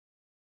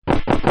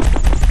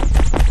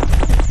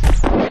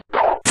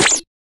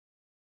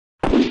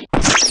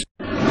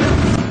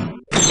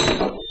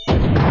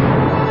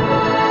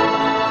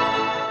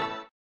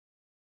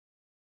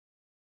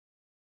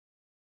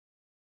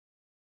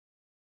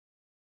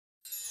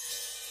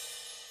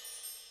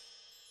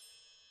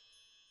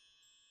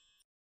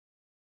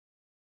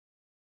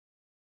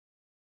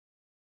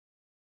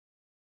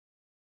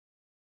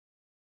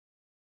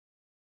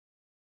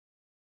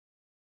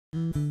There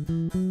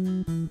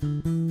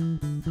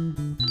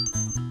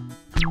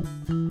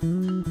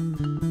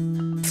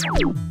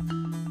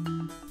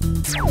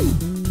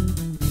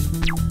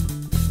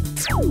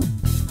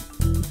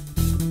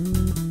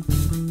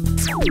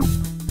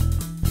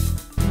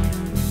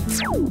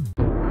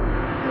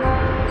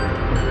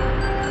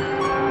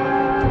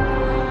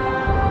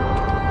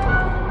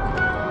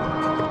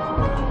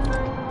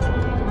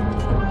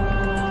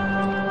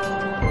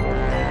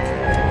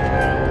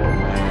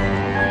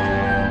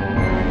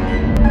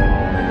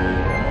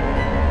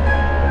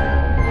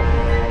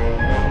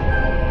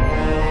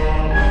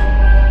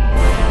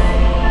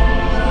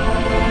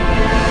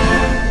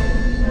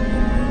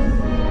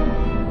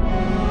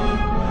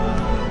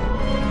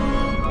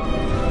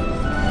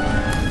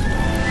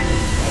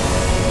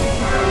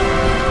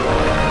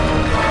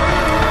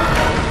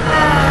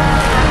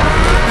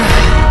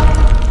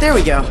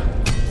we go.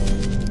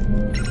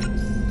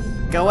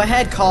 Go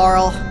ahead,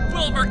 Carl.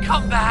 Wilbur,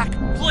 come back,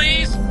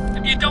 please.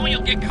 If you don't,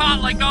 you'll get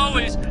caught like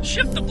always.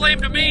 Shift the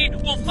blame to me.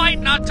 We'll fight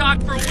and not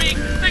talk for a week.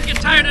 Then get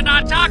tired of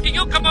not talking.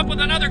 You'll come up with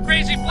another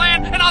crazy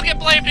plan, and I'll get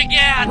blamed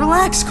again.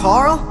 Relax,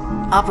 Carl.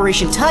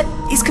 Operation Tut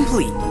is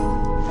complete.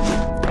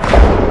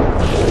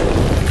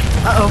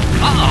 Uh-oh.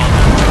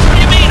 Uh-oh? What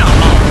do you mean,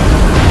 uh-oh?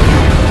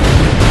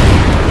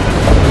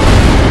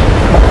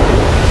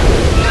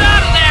 Get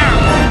out of there!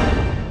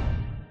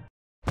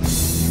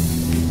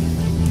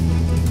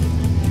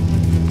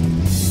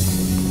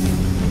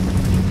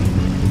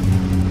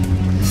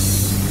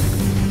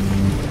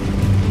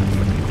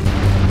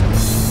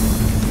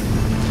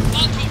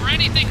 Vault over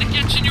anything that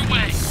gets in your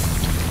way.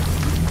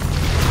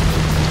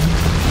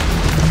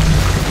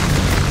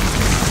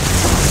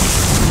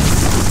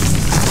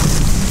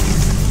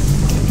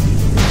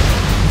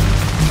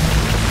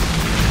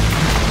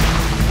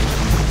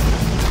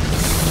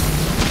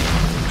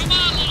 Come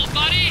on, little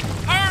buddy,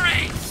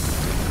 hurry!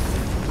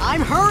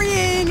 I'm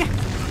hurrying!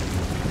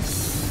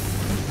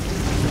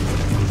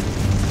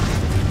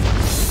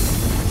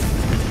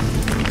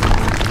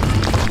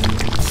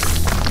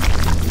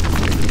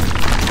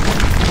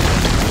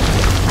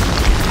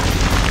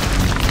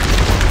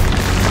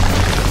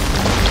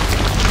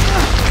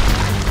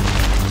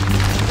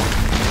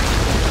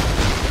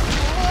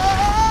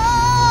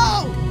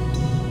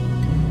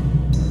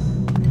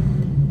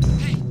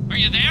 Hey, are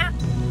you there?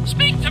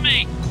 Speak to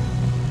me!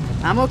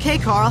 I'm okay,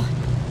 Carl.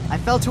 I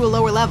fell to a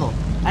lower level.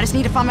 I just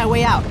need to find my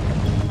way out.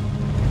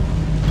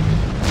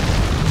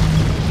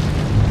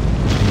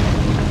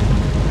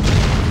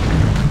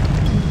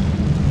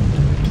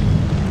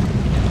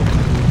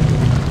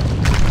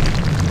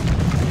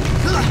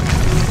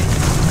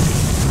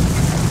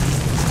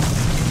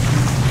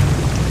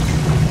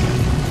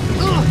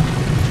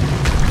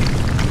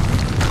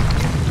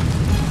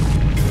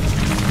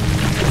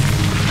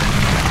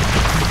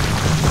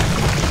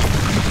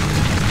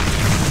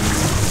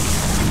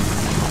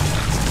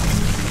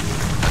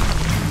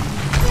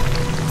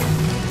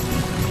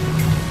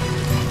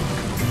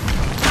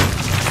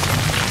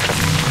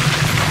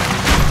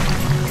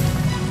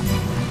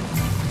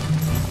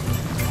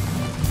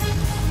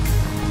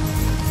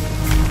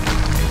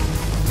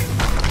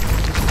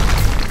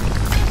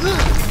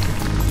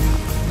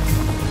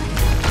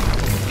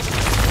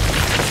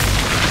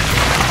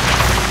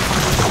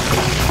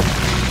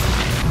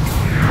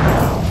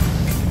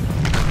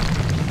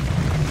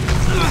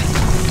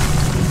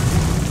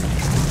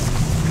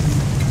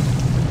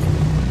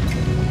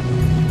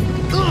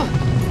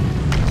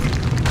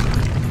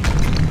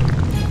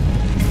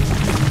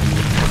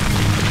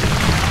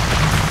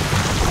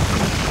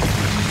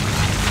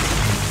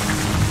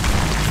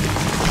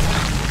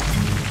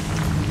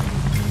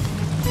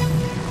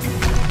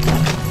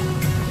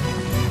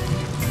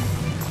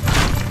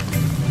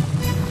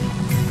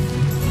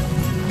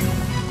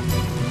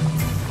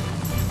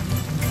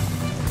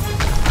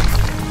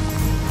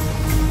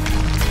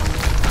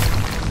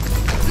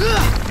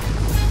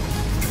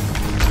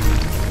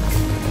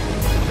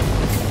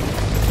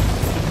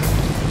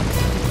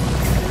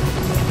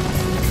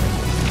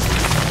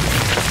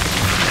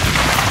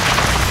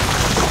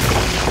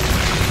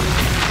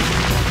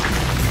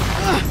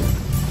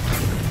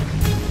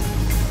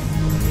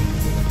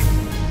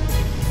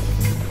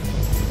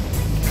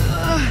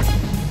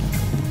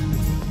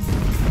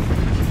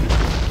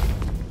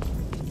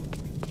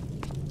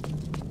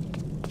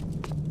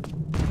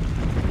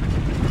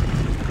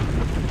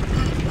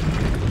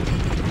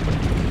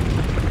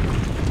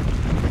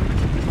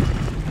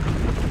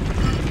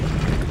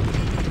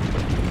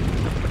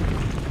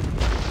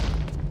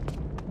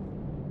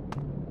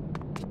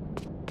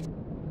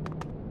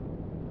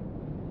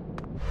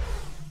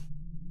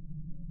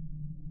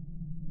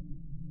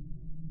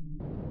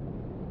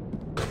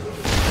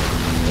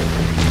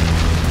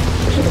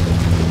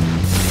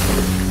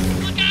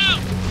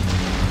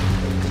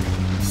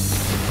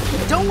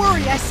 Don't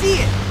worry, I see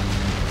it!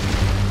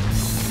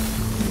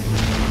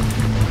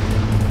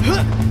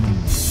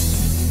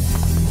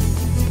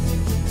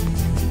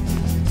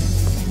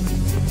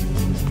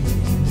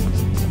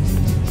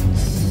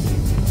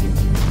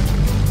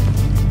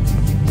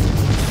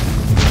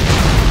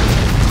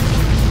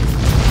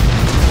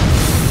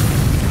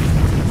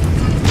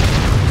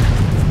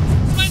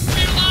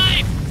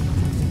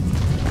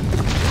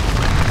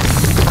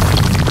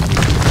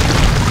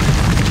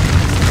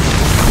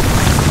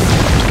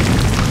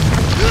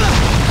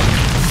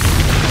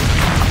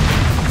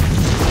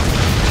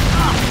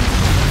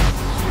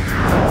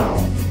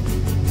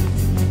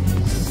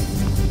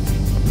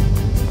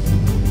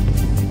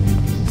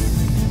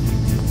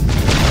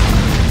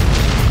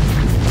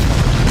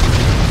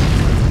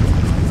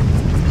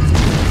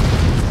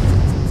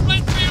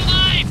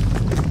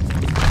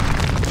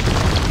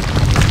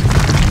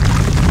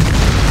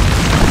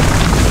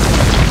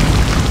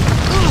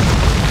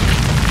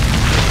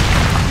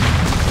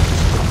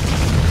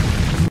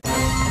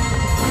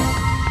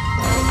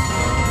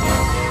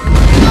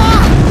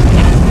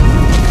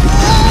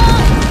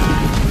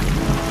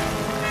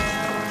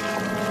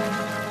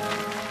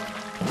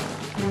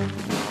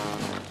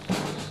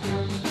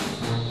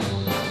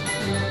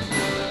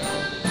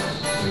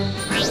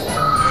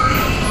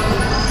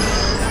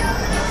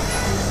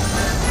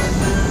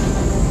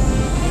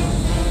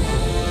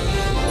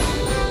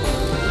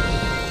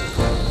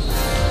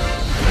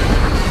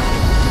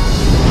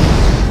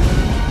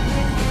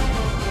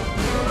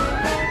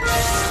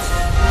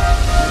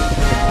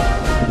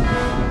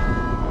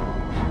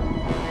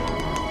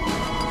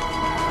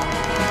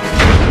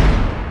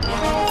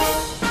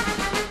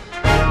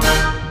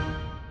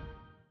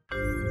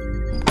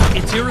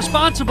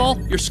 irresponsible.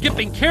 You're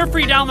skipping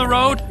carefree down the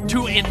road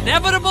to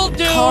inevitable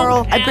doom.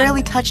 Carl, I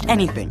barely touched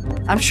anything.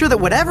 I'm sure that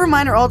whatever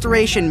minor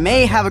alteration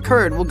may have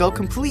occurred will go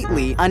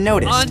completely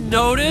unnoticed.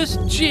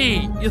 Unnoticed?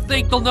 Gee, you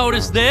think they'll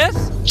notice this?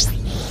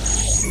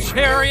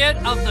 Chariot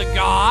of the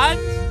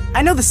Gods?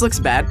 I know this looks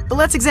bad, but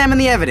let's examine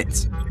the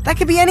evidence. That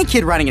could be any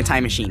kid riding a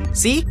time machine.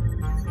 See?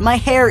 My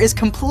hair is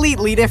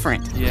completely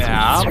different.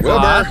 Yeah,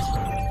 Wilbur!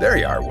 There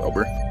you are,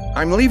 Wilbur.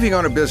 I'm leaving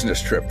on a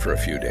business trip for a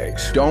few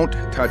days. Don't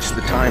touch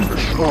the time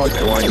machine.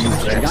 I want you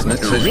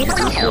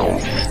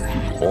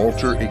to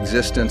alter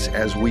existence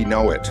as we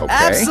know it, okay?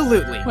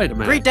 Absolutely. Wait a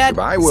minute. Great, Dad.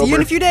 Goodbye, See you in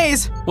Wilbur. a few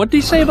days. What did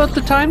he say about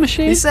the time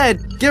machine? He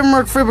said, give him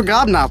a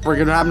fribagobnop, we're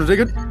gonna have to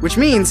dig it. Which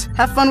means,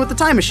 have fun with the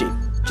time machine.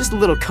 Just a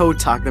little code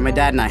talk that my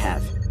dad and I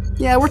have.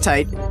 Yeah, we're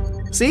tight.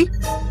 See?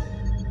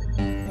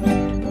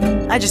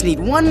 I just need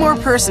one more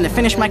person to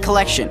finish my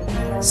collection.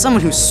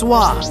 Someone who's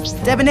suave,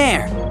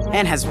 debonair,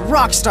 and has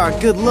rock star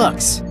good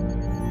looks.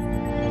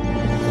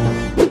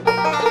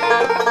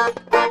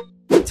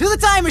 To the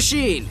time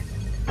machine!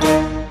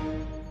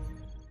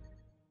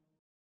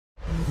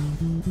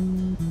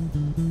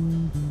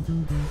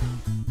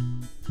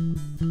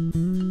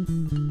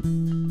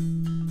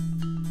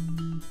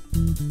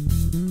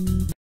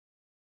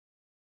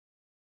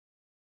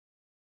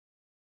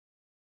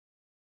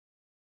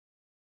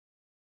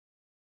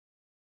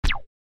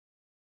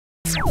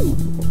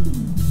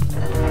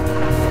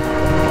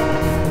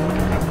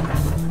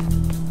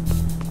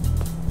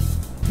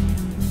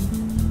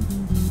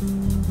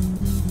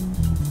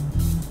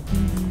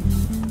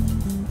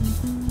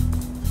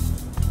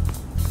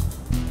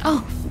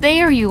 Oh,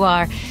 there you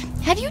are.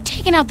 Have you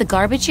taken out the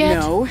garbage yet?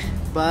 No,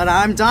 but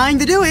I'm dying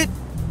to do it.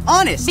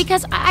 Honest.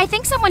 Because I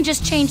think someone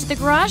just changed the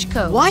garage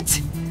code.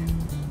 What?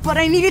 But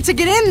I needed to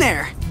get in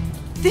there.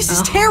 This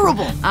is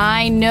terrible.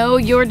 I know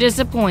you're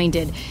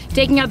disappointed.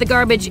 Taking out the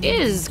garbage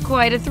is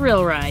quite a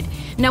thrill ride.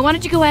 Now, why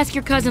don't you go ask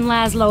your cousin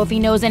Laszlo if he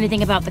knows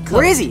anything about the code?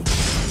 Where is he?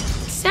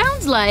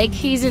 Sounds like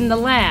he's in the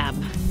lab.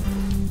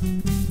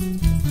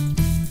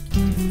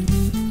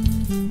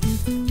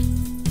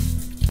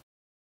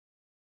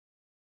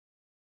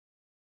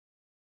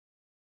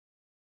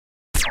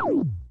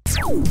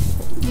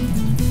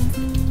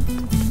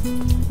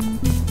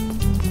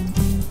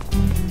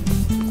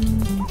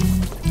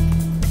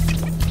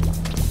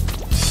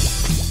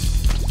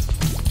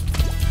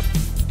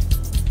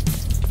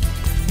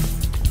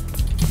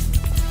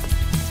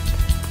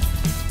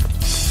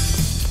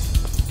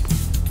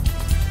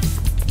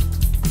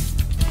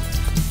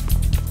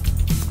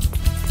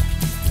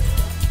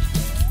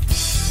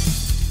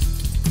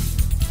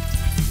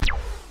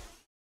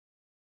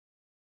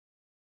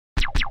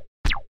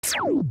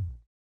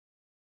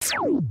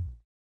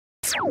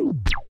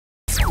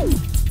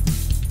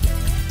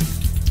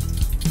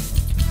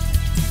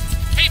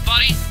 Hey,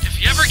 buddy,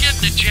 if you ever get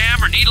in a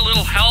jam or need a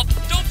little help,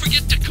 don't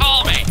forget to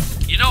call me.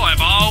 You know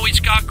I've always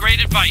got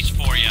great advice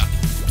for you.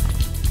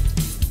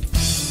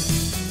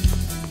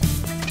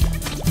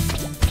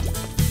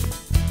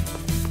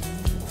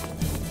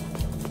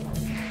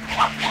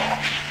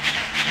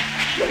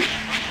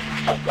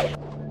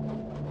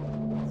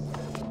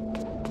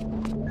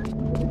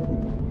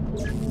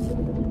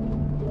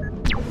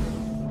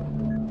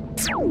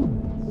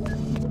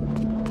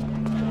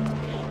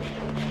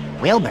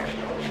 Wilbur,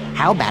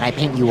 how about I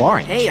paint you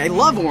orange? Hey, I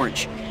love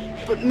orange.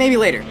 But maybe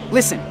later.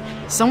 Listen,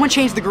 someone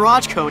changed the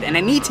garage code and I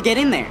need to get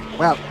in there.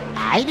 Well,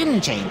 I didn't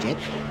change it,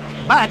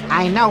 but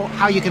I know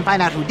how you can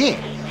find out who did.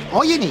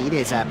 All you need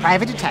is a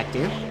private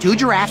detective, 2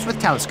 giraffes with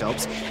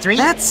telescopes, 3...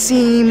 That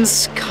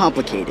seems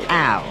complicated.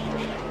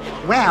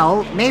 Ow.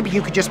 Well, maybe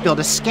you could just build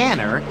a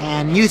scanner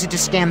and use it to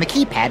scan the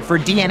keypad for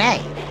DNA.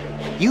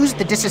 Use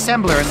the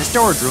disassembler in the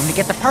storage room to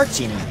get the parts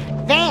you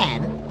need.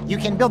 Then, you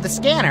can build the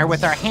scanner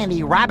with our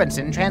handy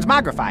Robinson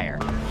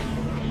transmogrifier.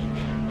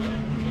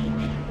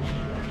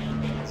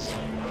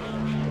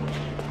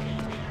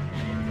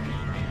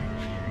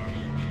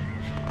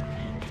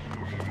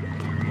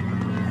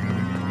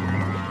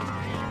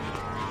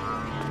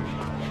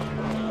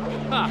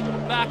 Huh,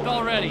 back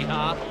already,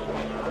 huh?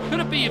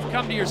 Could it be you've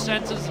come to your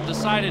senses and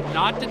decided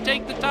not to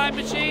take the time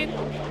machine?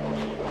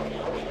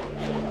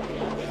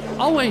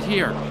 I'll wait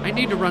here. I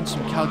need to run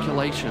some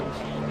calculations.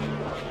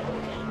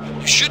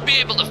 You should be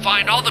able to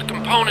find all the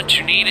components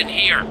you need in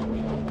here.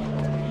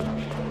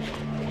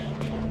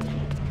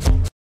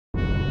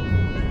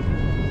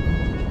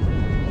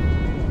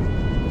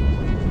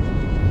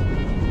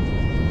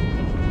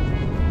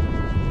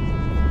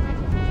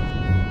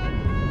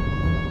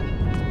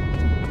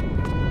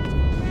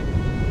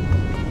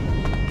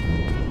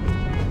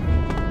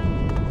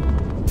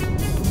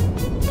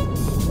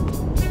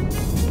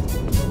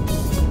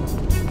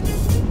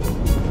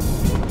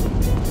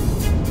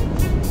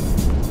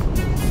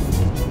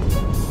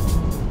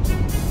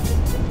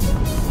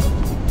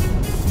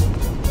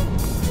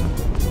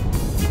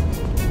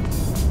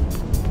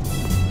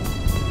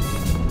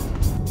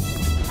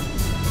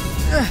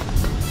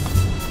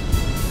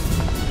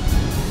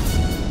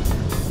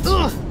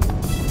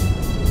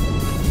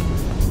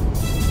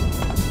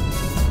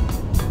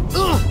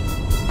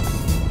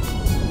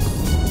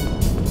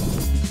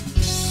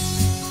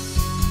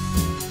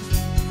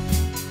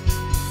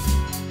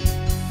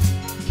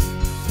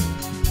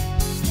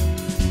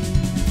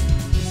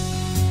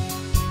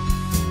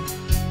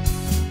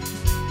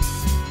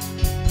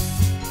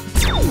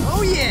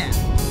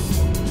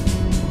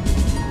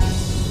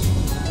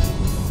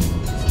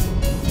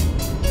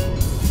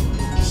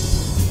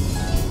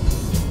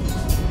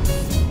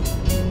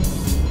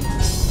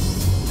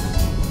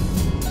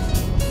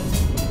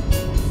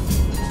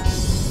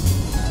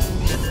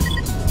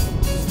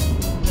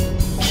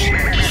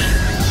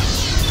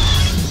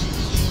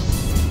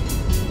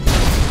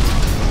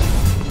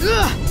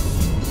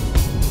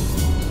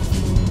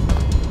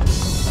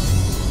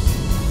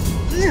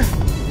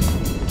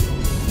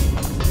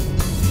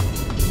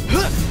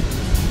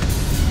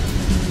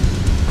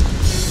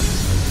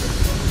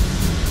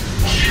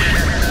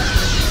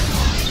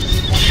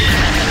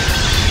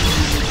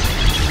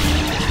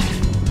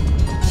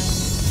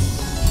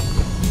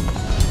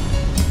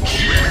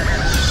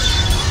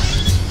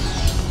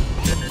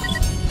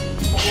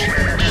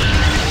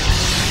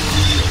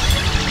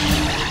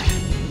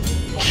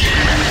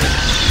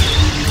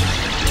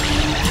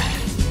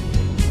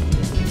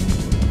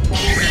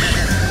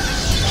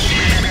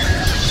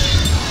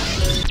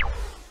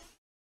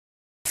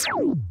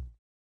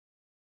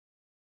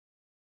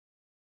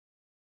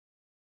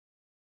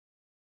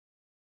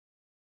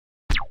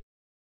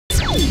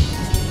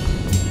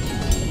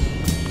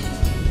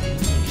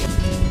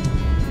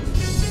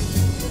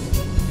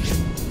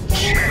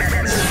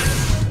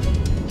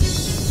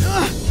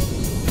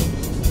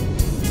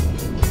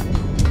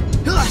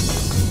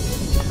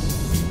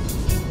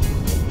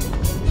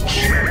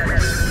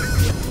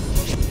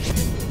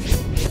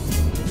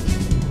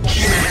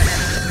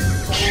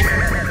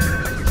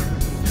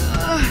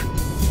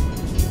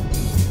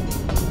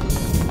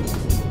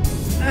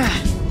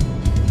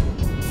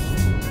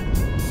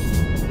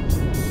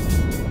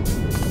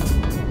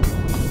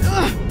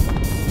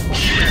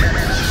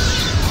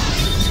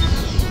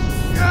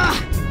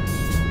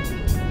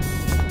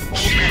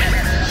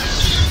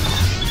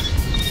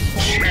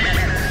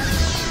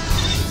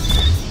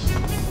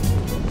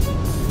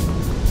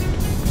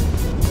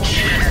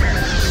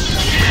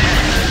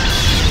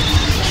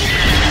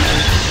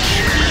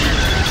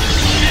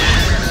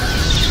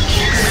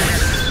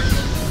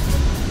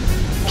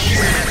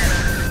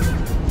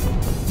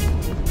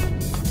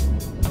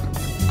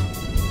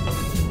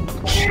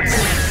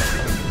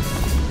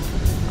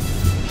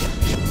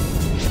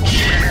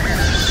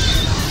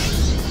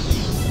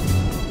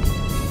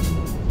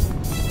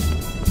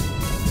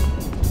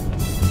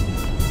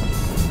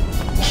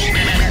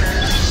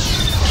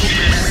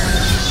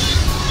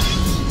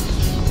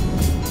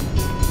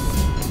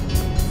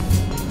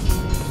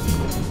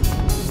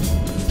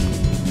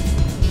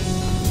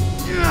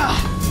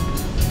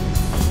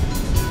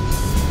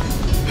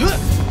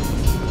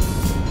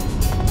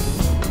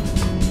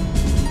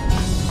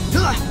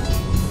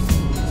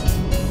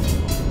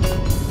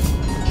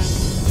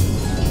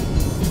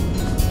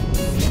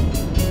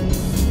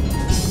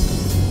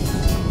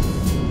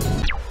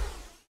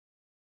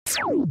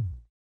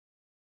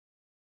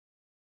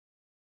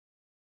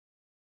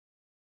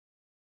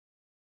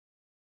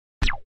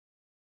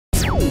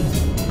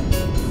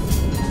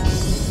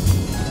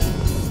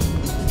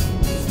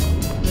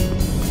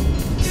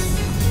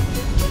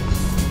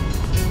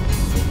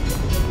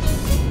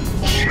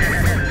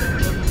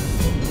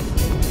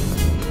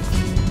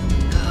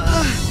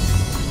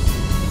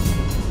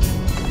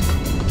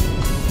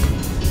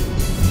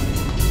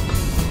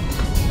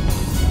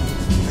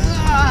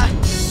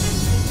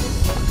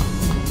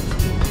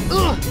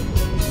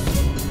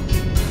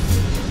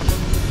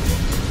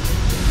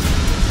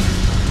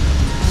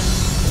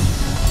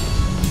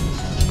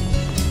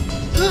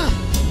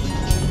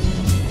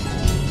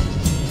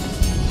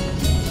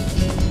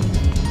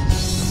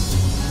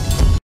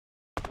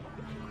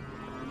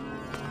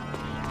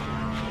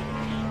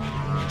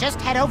 Just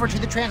head over to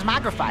the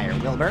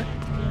transmogrifier, Wilbur.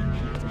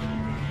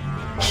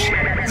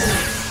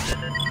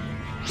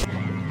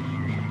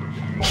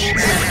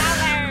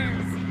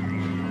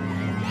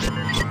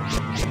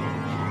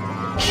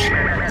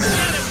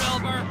 Get it,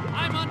 Wilbur!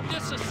 I'm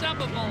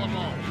undisassemblable.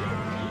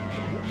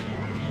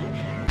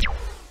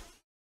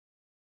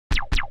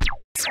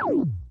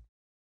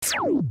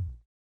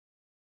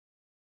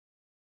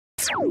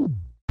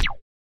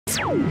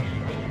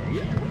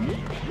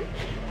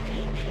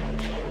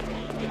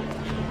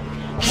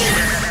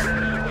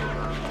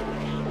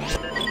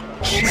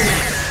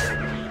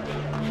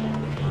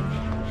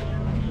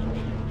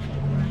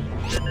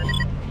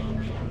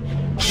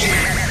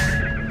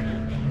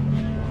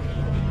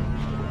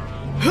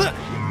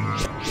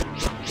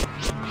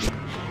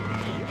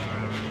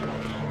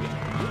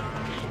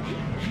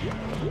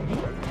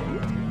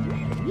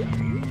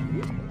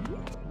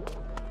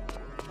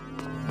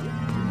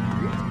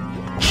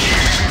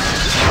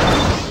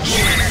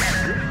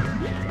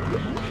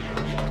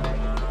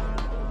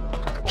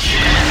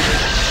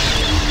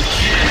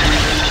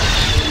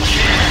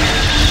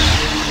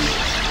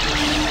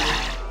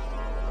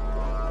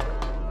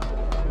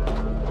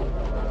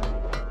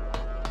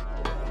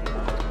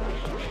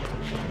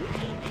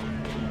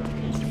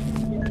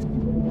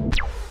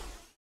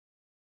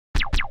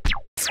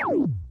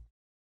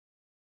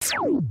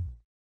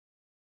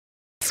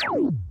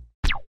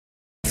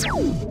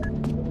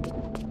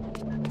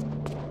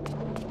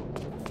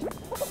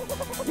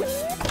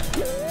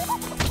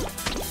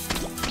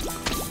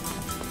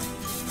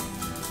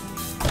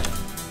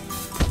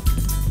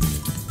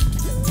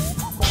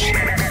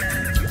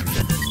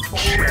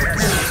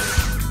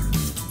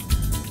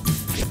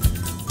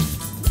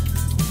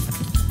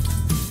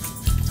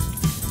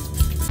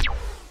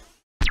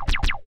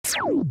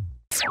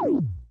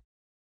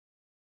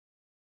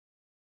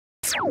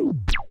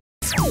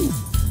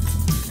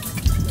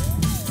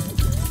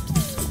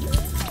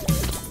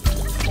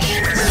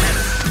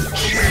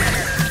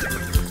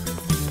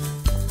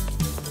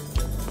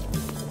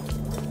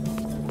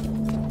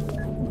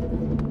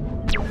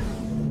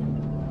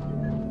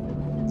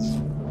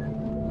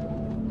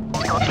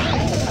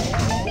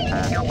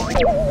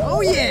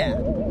 Oh yeah!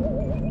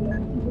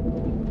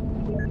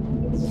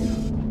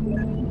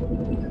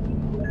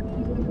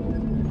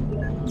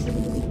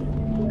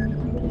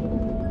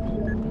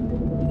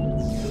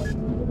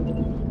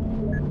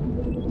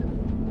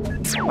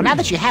 Well, now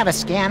that you have a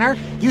scanner,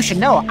 you should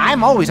know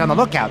I'm always on the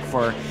lookout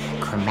for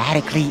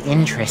chromatically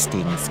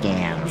interesting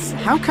scans.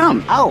 How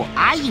come? Oh,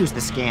 I use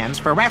the scans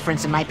for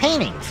reference in my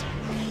paintings.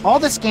 All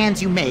the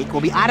scans you make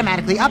will be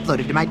automatically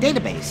uploaded to my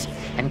database.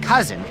 And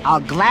cousin, I'll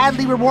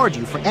gladly reward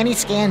you for any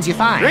scans you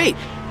find. Great!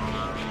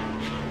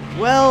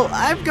 Well,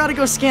 I've got to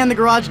go scan the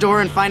garage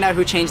door and find out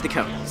who changed the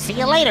code. See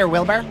you later,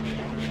 Wilbur.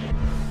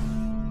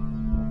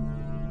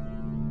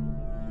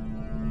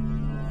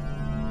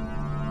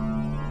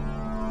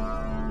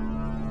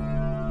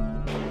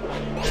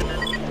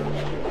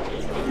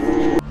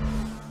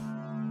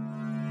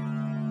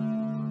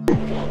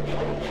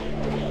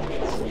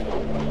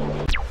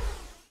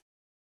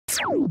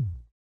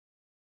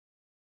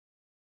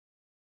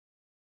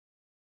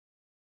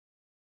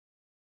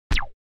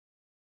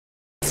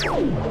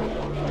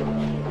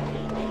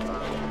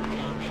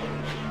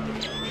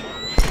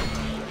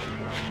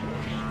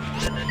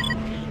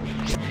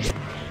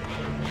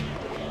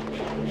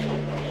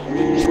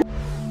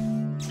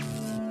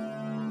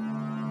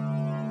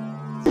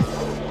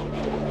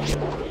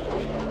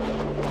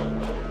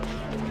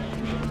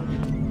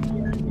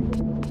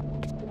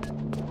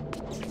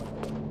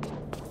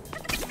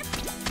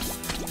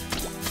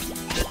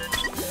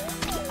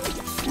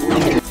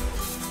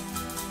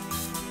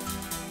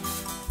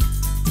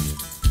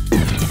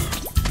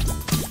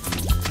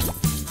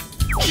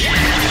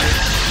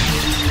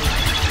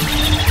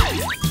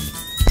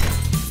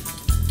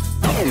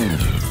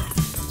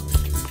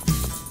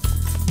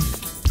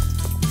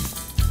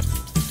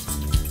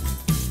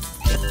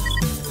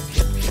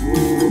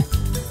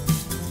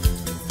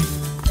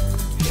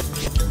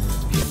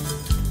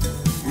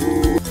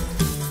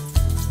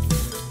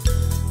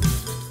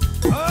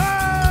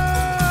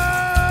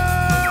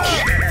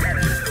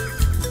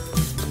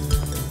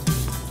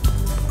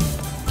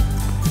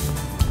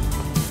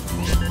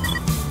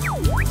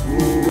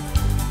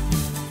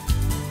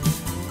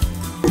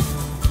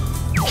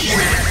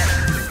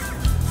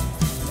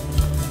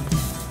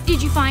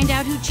 Did you find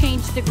out who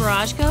changed the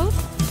garage code?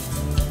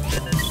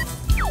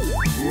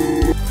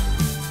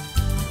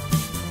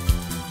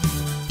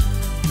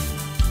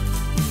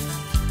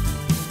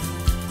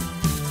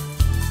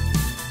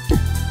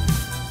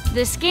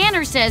 The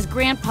scanner says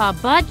Grandpa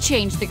Bud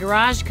changed the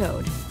garage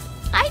code.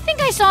 I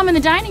think I saw him in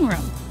the dining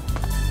room.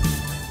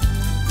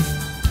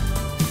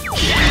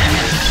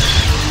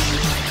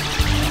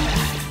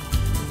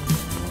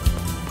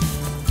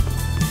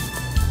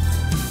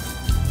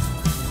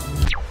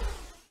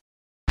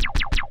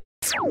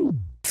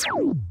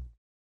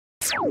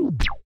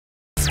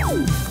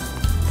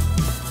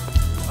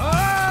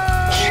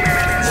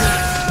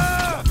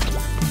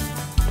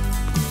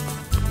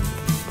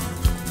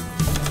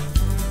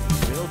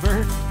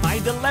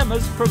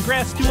 dilemmas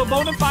progress to a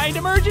bona fide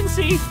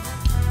emergency.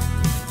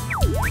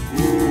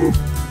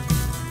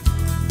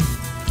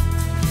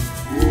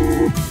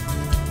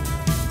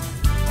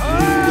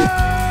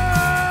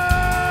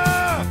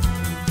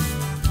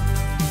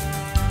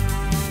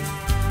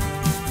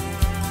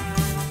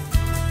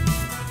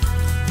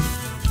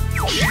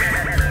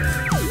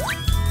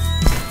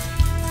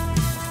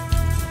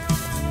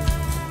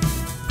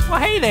 Well,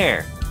 hey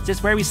there. Is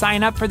this where we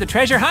sign up for the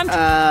treasure hunt?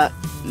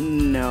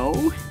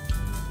 No.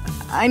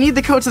 I need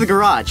the code to the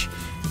garage.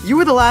 You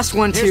were the last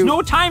one to— There's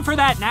no time for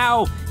that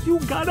now. You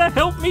gotta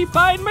help me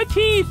find my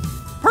teeth.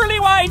 Pearly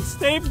whites,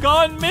 they've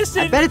gone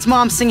missing. I bet it's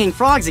Mom singing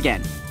frogs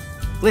again.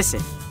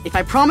 Listen, if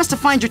I promise to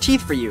find your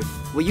teeth for you,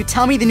 will you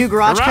tell me the new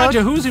garage code?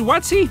 Who's he?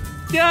 What's he?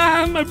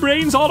 Yeah, my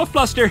brain's all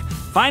a-fluster.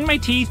 Find my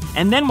teeth,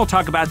 and then we'll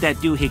talk about that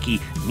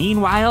doohickey.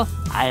 Meanwhile,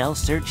 I'll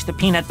search the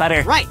peanut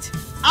butter. Right.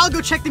 I'll go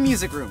check the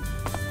music room.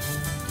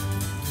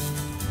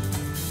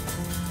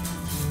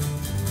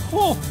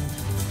 Oh,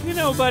 you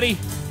know, buddy,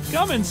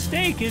 gum and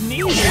steak isn't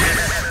easy.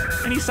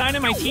 Any sign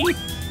of my teeth?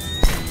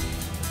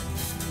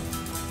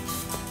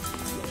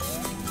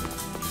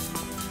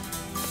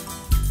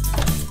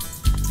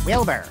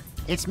 Wilbur,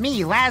 it's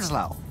me,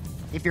 Laszlo.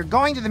 If you're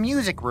going to the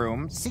music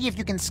room, see if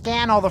you can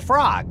scan all the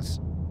frogs.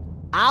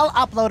 I'll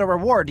upload a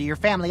reward to your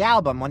family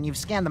album when you've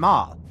scanned them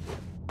all.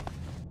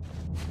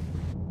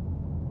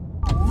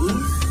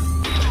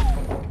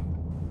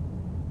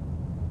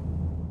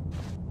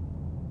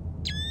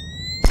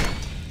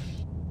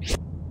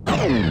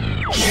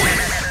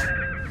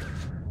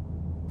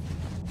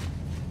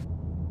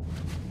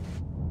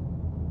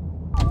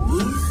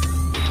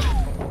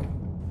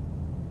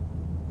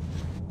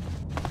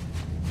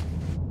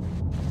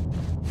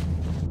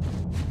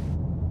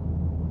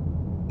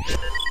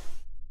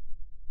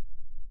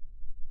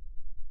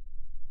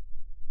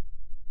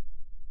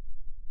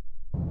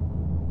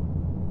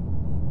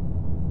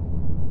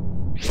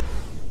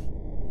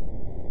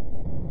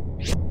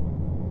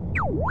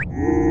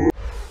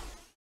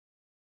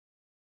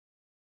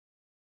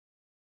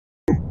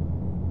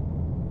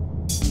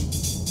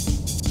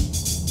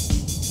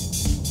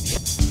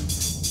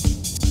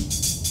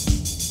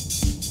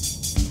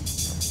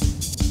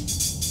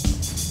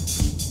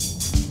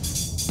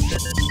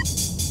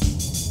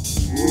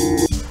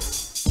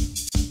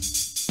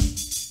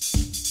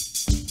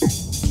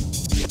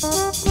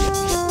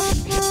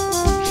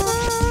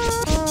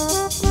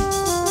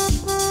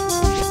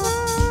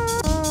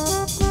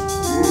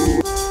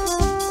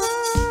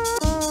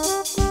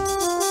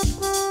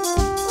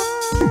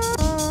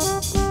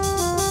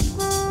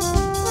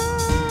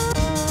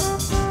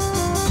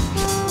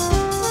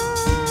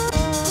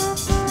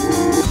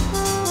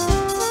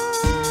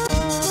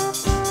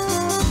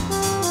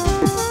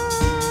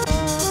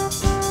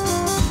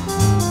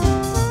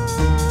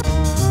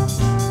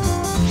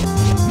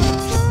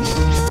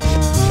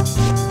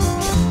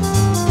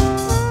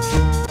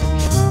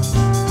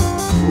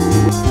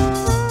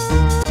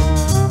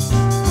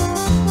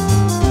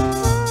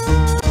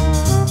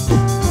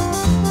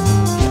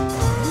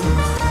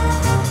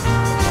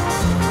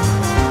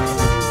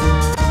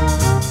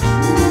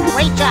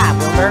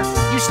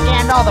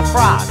 All the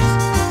frogs.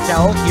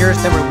 So here's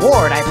the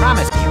reward I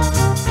promised you.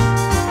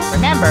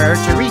 Remember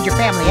to read your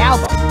family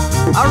album.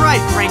 All right,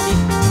 Frankie.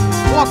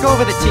 Walk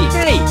over the teeth.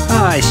 Hey!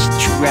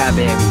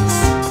 Strawberries.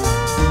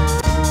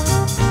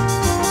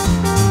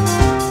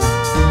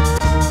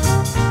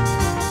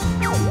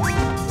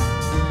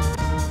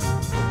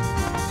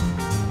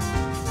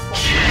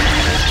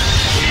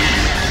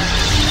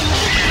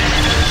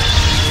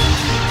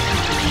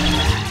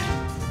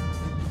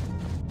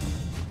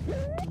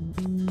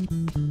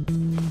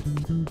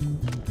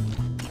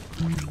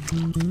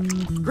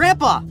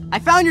 Grandpa, I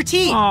found your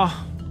teeth.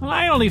 Oh, well,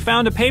 I only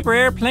found a paper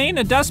airplane,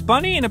 a dust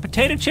bunny, and a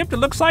potato chip that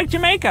looks like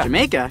Jamaica.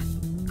 Jamaica?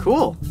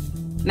 Cool.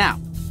 Now,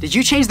 did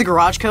you change the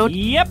garage code?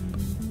 Yep.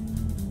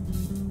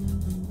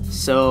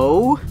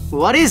 So,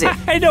 what is it?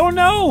 I don't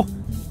know.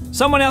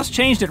 Someone else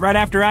changed it right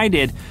after I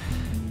did.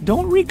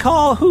 Don't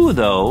recall who,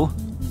 though.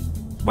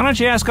 Why don't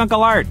you ask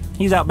Uncle Art?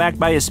 He's out back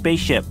by his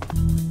spaceship.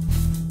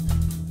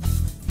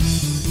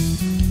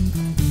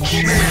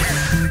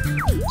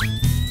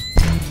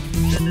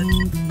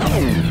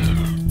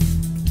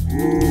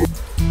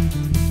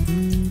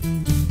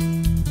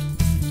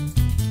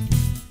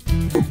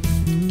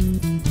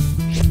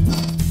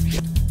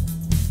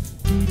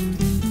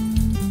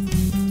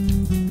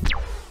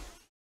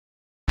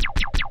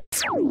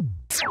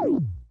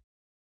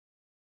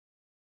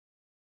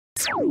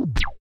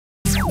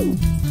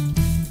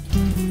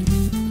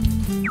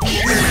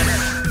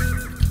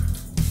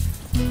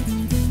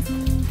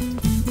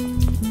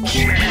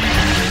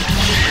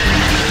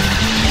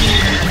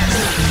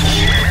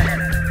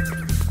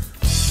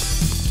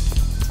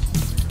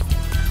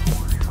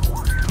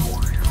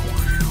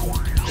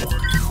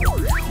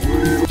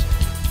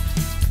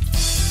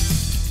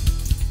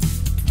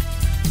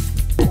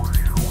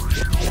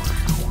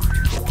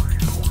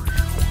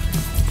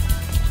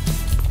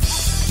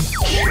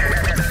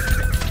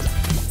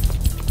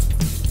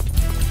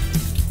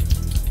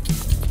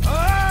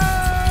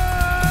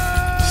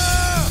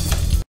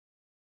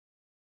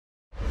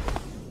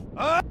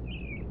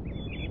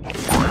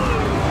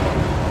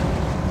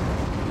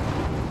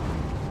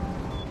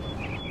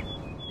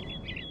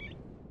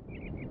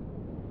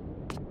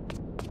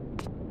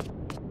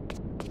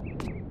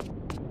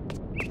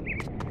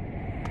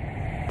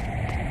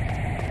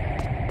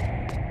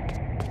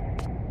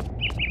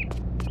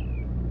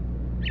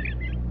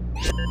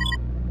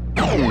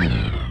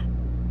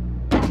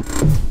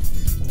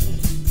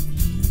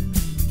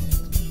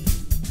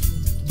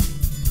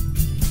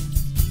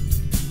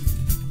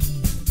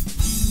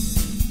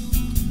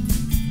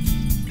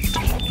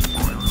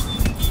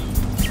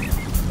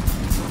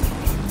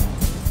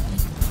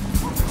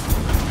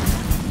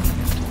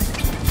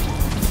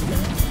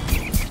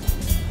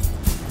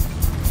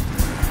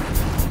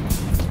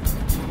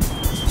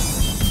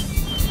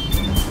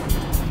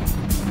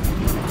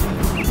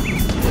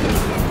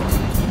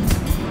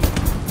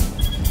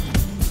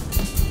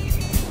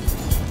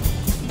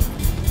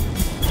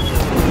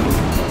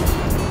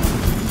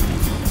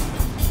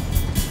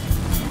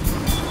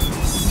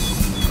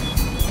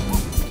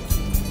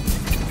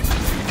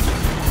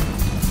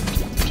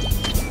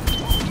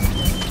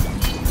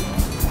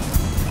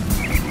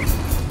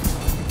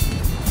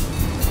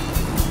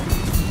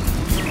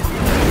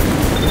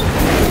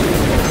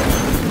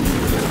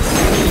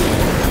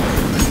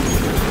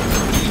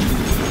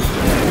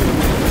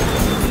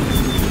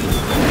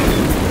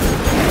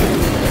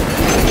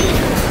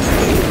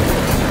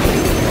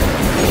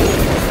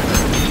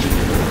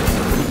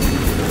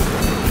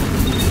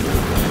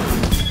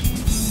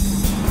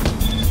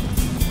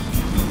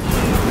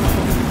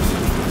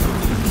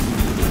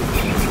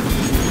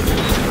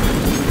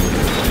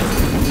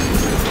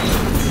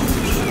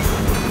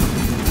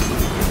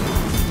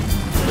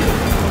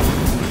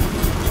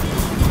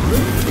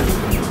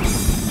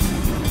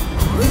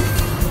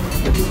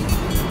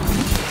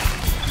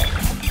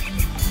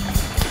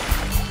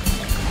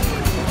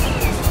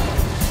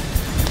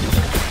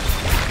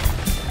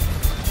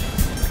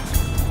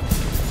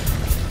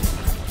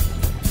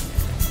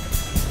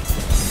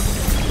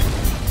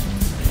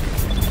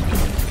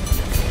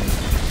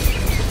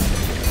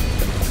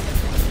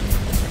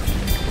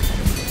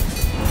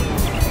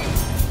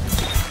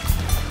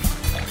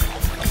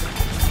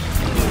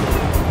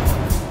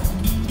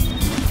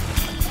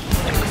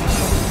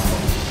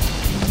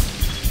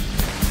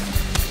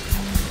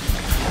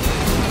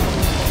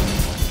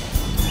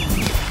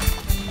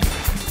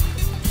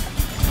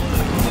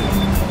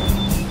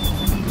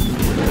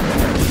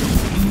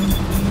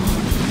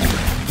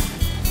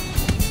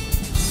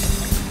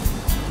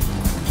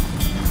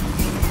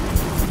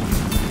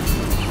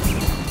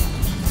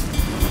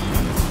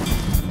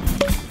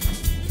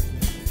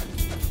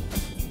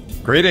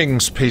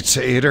 Greetings,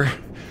 Pizza Eater.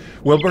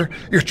 Wilbur,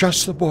 you're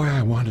just the boy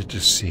I wanted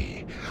to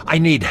see. I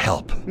need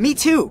help. Me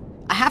too.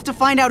 I have to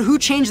find out who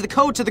changed the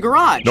code to the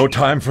garage. No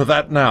time for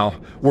that now.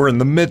 We're in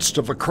the midst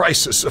of a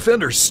crisis of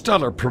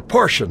interstellar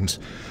proportions.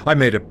 I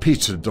made a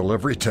pizza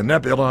delivery to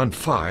Nebulon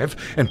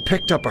 5 and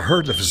picked up a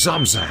herd of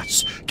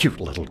Zomzats. Cute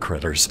little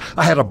critters.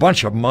 I had a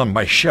bunch of them on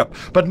my ship,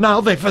 but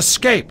now they've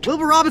escaped.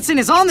 Wilbur Robinson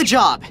is on the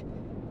job.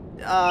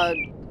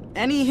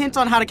 Any hint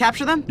on how to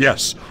capture them?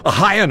 Yes, a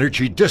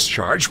high-energy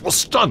discharge will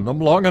stun them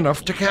long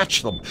enough to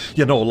catch them.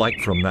 You know, like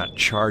from that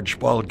charge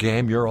ball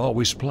game you're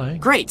always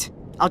playing? Great.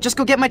 I'll just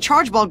go get my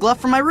charge ball glove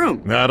from my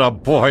room. Atta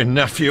boy,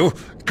 nephew.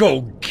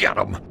 Go get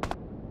 'em.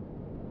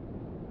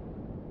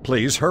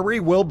 Please hurry,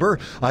 Wilbur.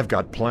 I've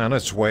got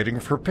planets waiting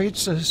for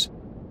pizzas.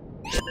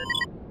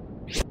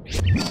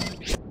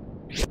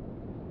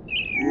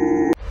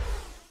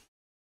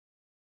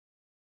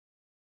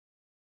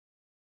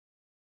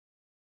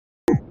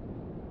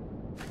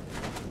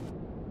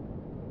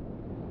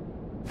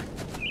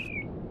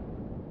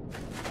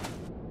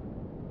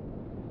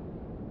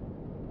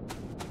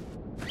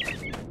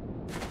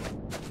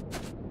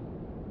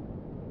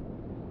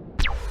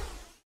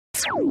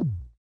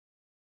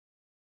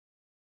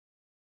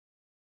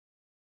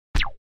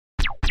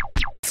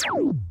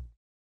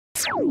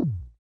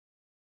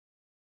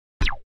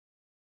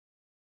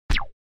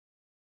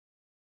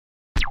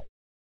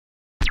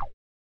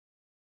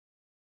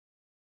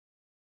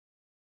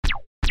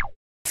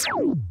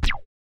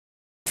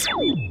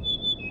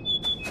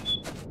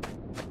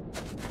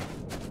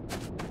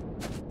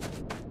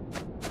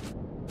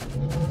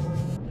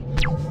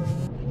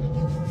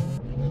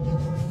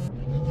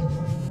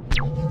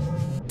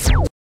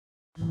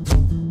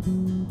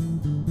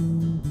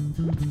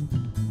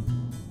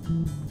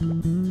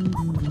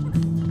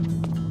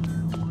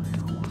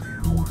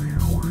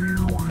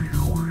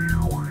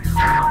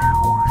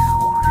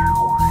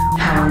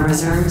 Power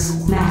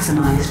reserves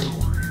maximized.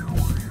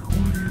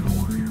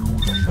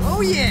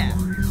 Oh yeah!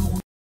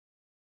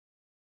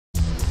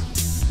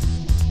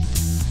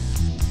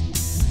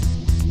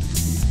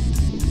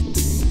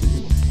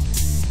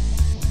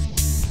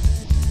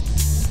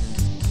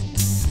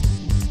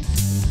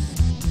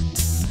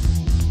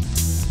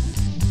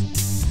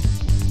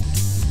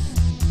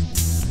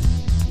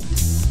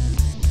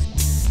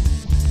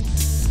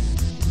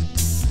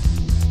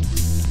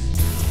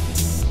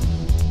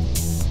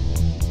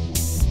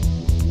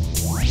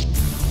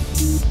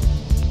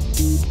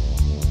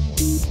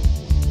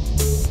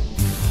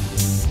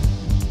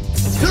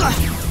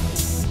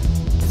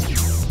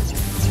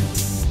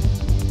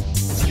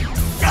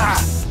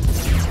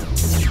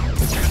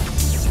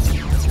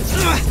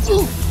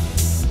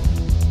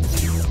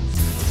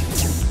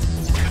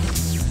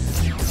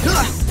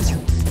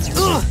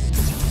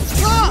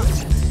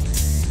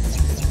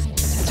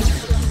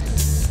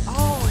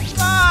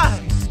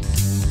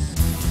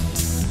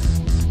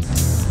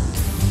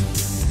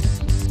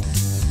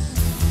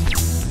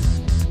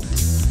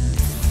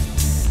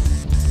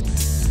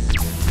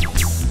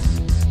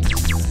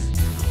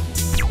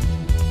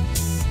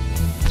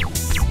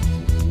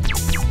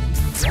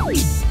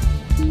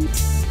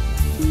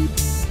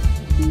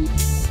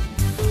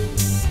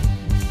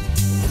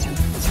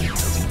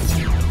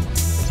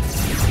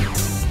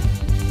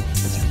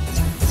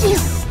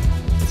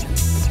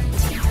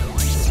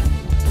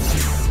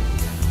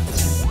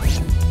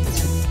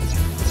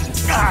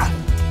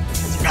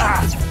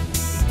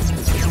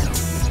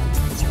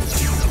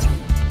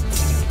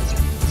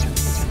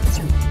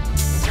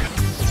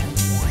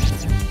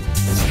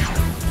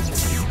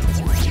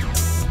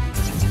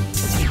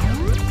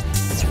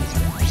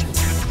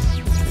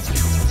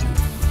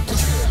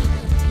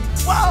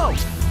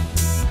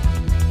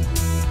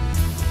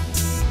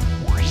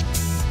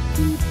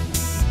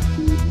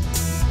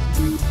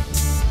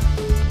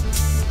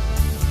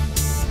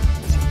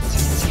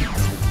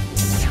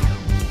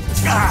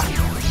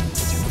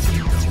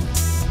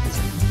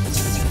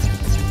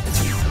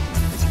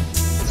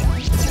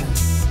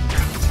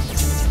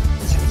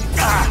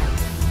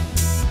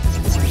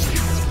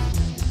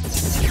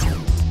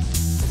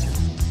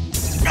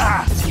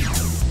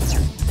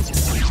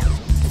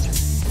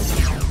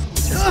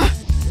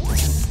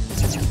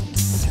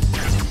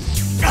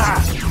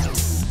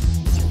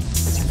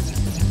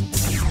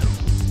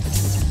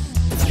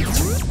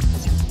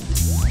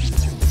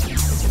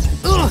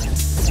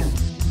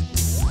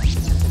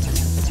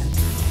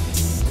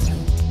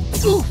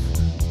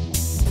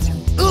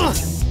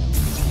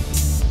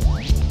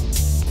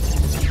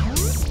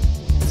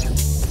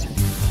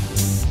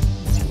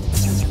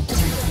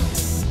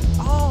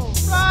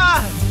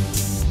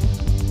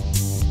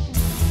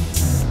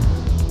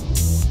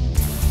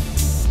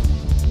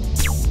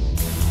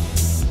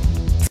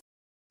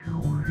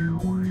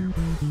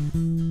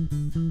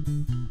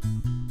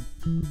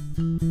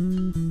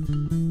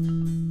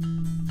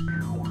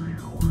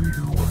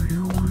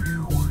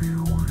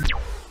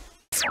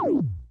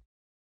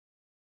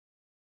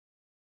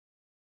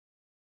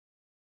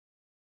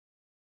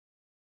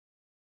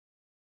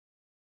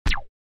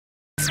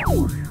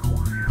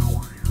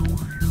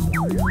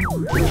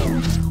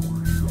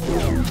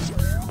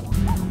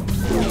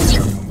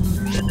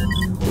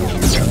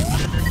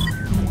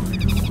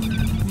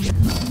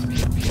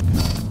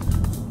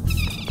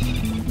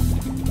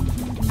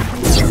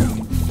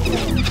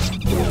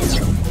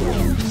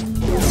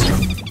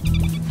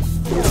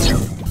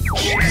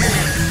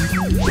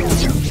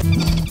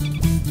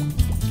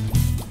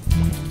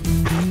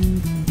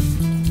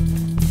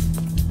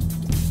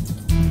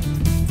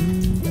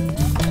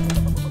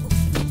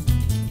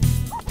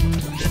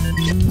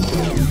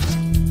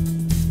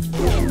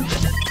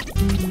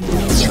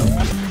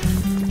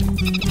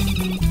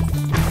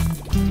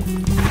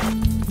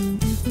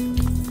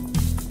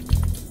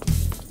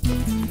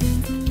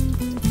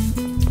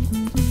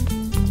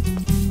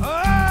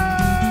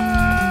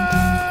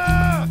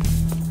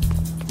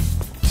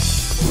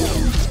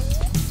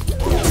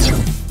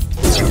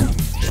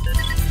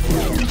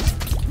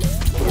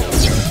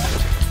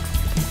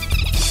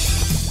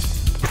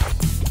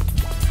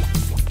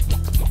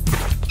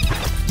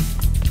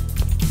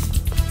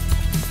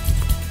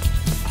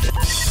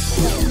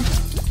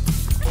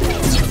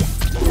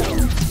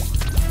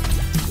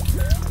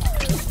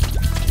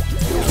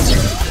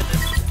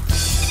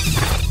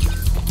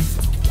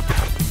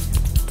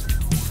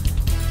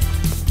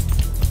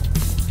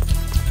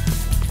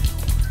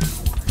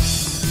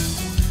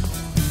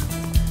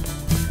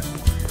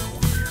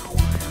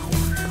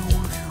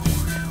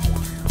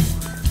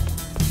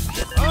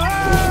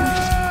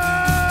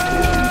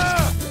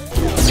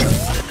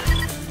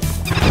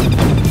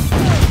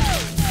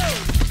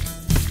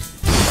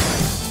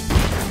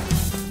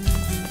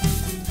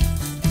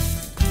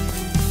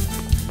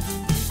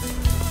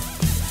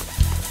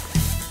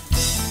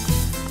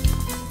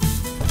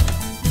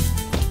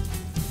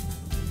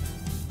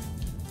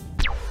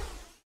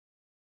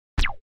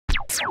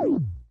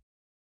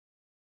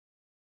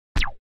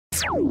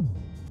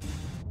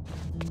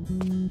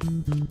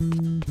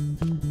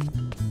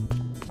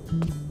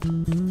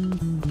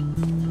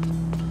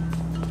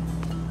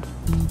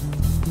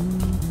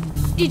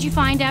 Did you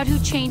find out who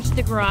changed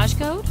the garage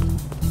code?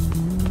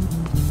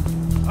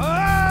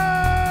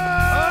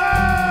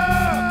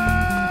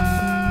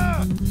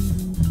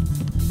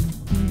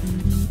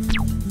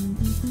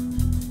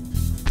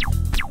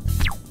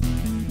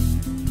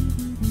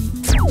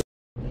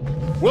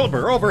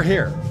 Wilbur, over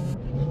here.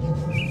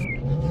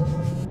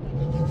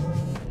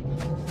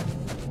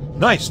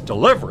 Nice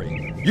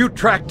delivery. You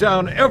tracked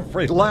down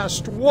every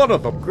last one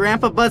of them.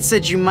 Grandpa Bud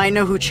said you might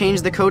know who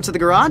changed the code to the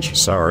garage?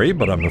 Sorry,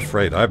 but I'm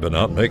afraid I've been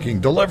out making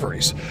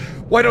deliveries.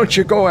 Why don't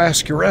you go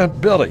ask your Aunt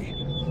Billy?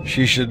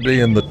 She should be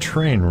in the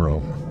train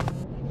room.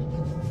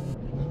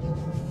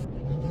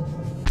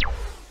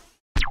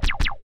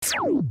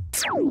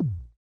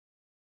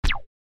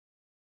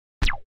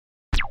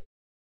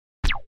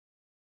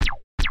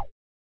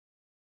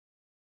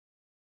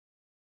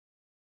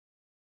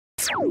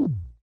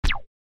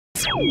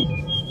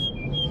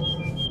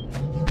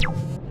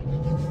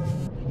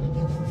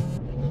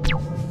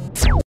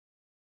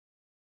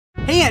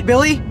 Hey, Aunt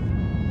Billy!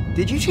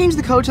 Did you change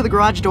the code to the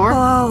garage door?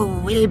 Oh,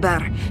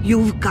 Wilbur,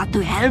 you've got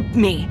to help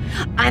me.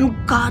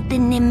 I'm caught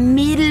in the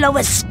middle of a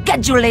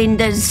scheduling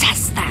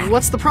disaster.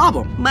 What's the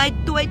problem? My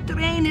toy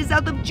train is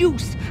out of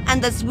juice,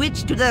 and the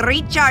switch to the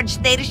recharge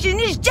station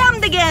is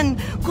jammed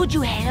again. Could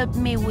you help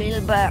me,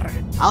 Wilbur?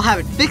 I'll have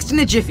it fixed in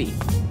a jiffy.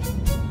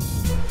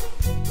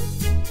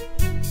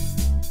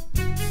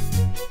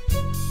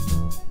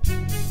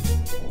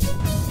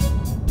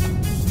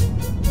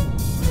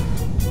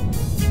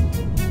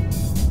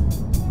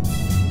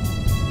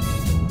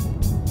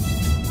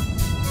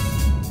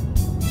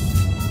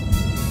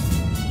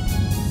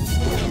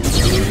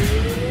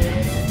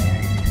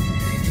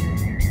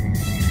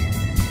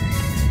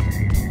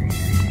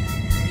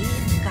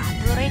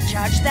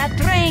 Recharge that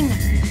train.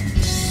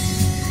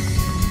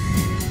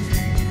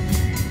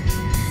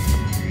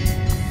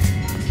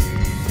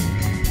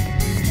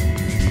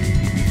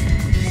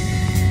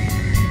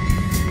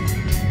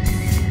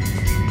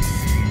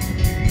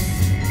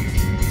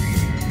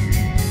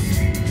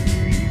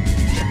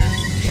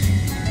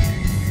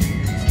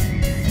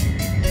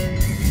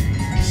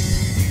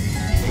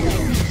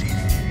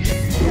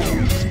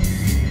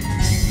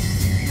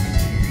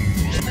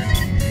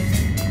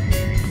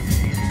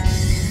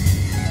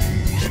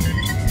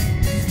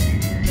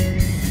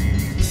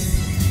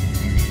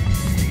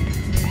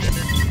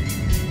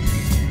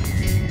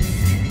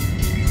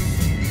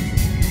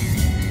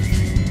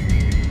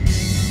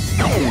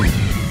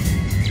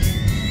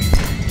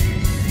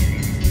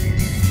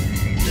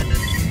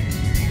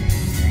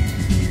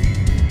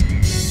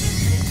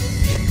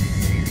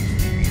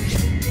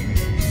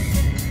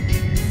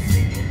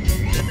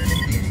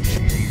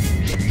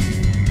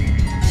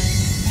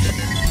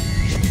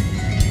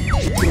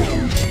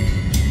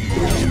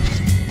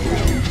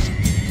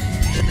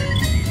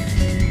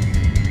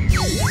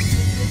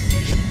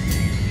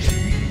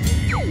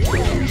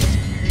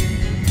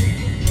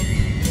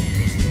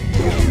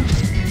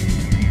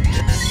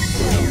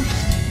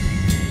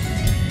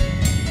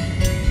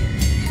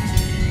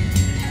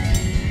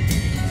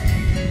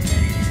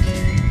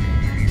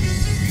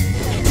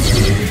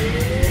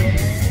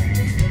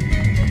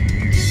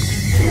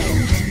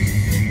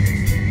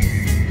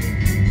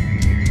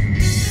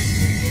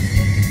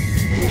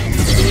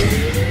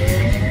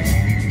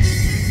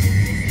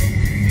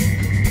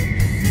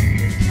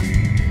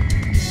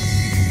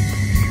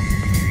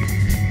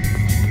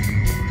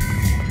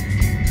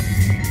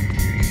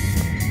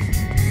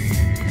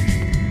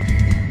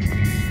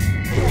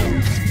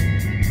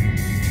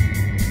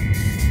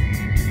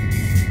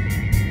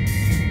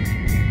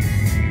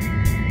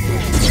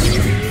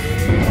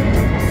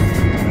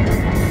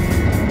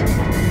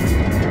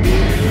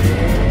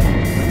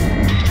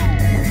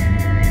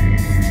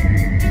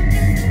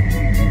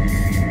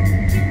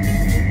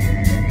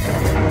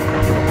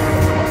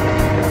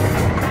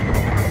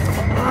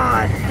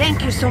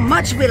 Thank you so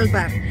much,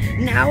 Wilbur.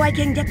 Now I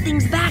can get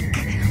things back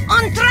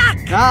on track.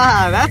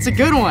 Ah, that's a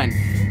good one.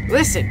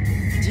 Listen,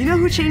 do you know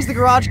who changed the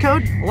garage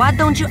code? Why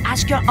don't you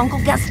ask your Uncle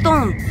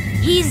Gaston?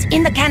 He's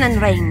in the cannon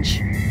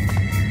range.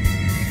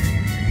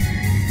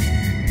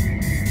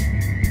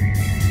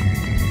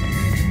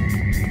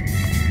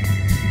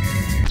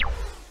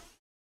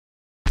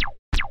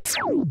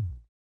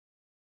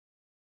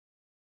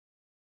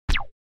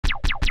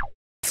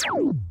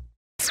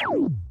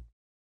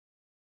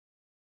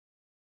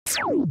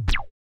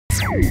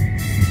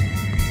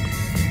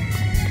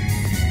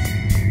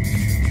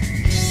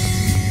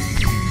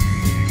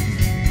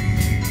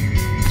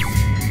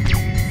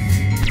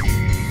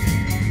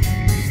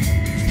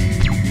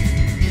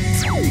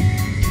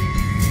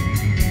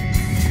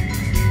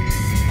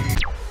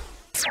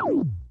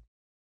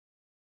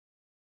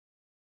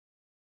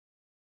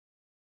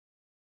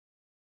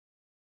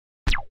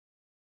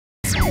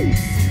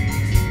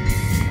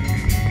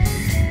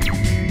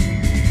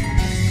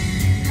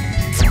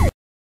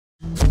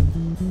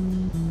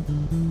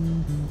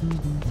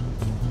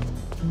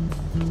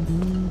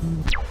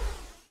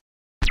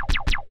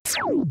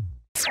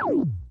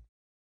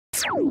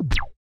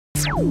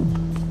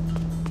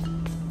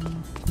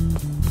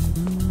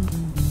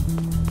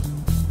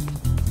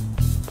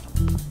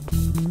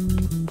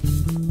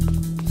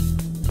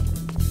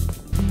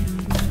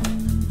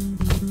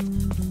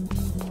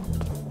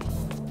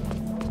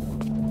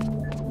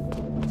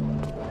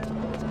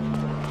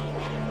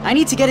 I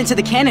need to get into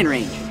the cannon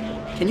range.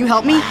 Can you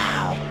help me?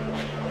 Wow.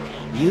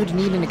 You'd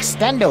need an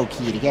extendo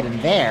key to get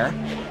in there.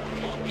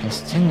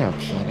 Extendo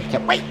key to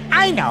get... Wait,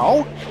 I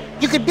know!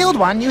 You could build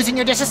one using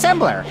your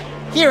disassembler.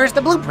 Here's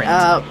the blueprint.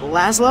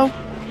 Laszlo?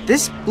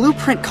 This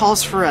blueprint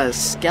calls for a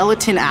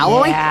skeleton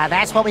alloy? Yeah,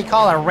 that's what we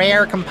call a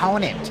rare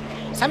component.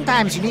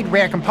 Sometimes you need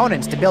rare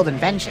components to build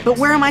inventions. But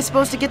where am I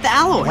supposed to get the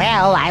alloy?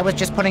 Well, I was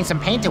just putting some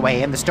paint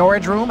away in the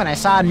storage room and I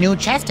saw a new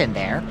chest in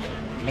there.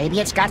 Maybe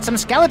it's got some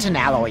skeleton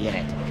alloy in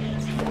it.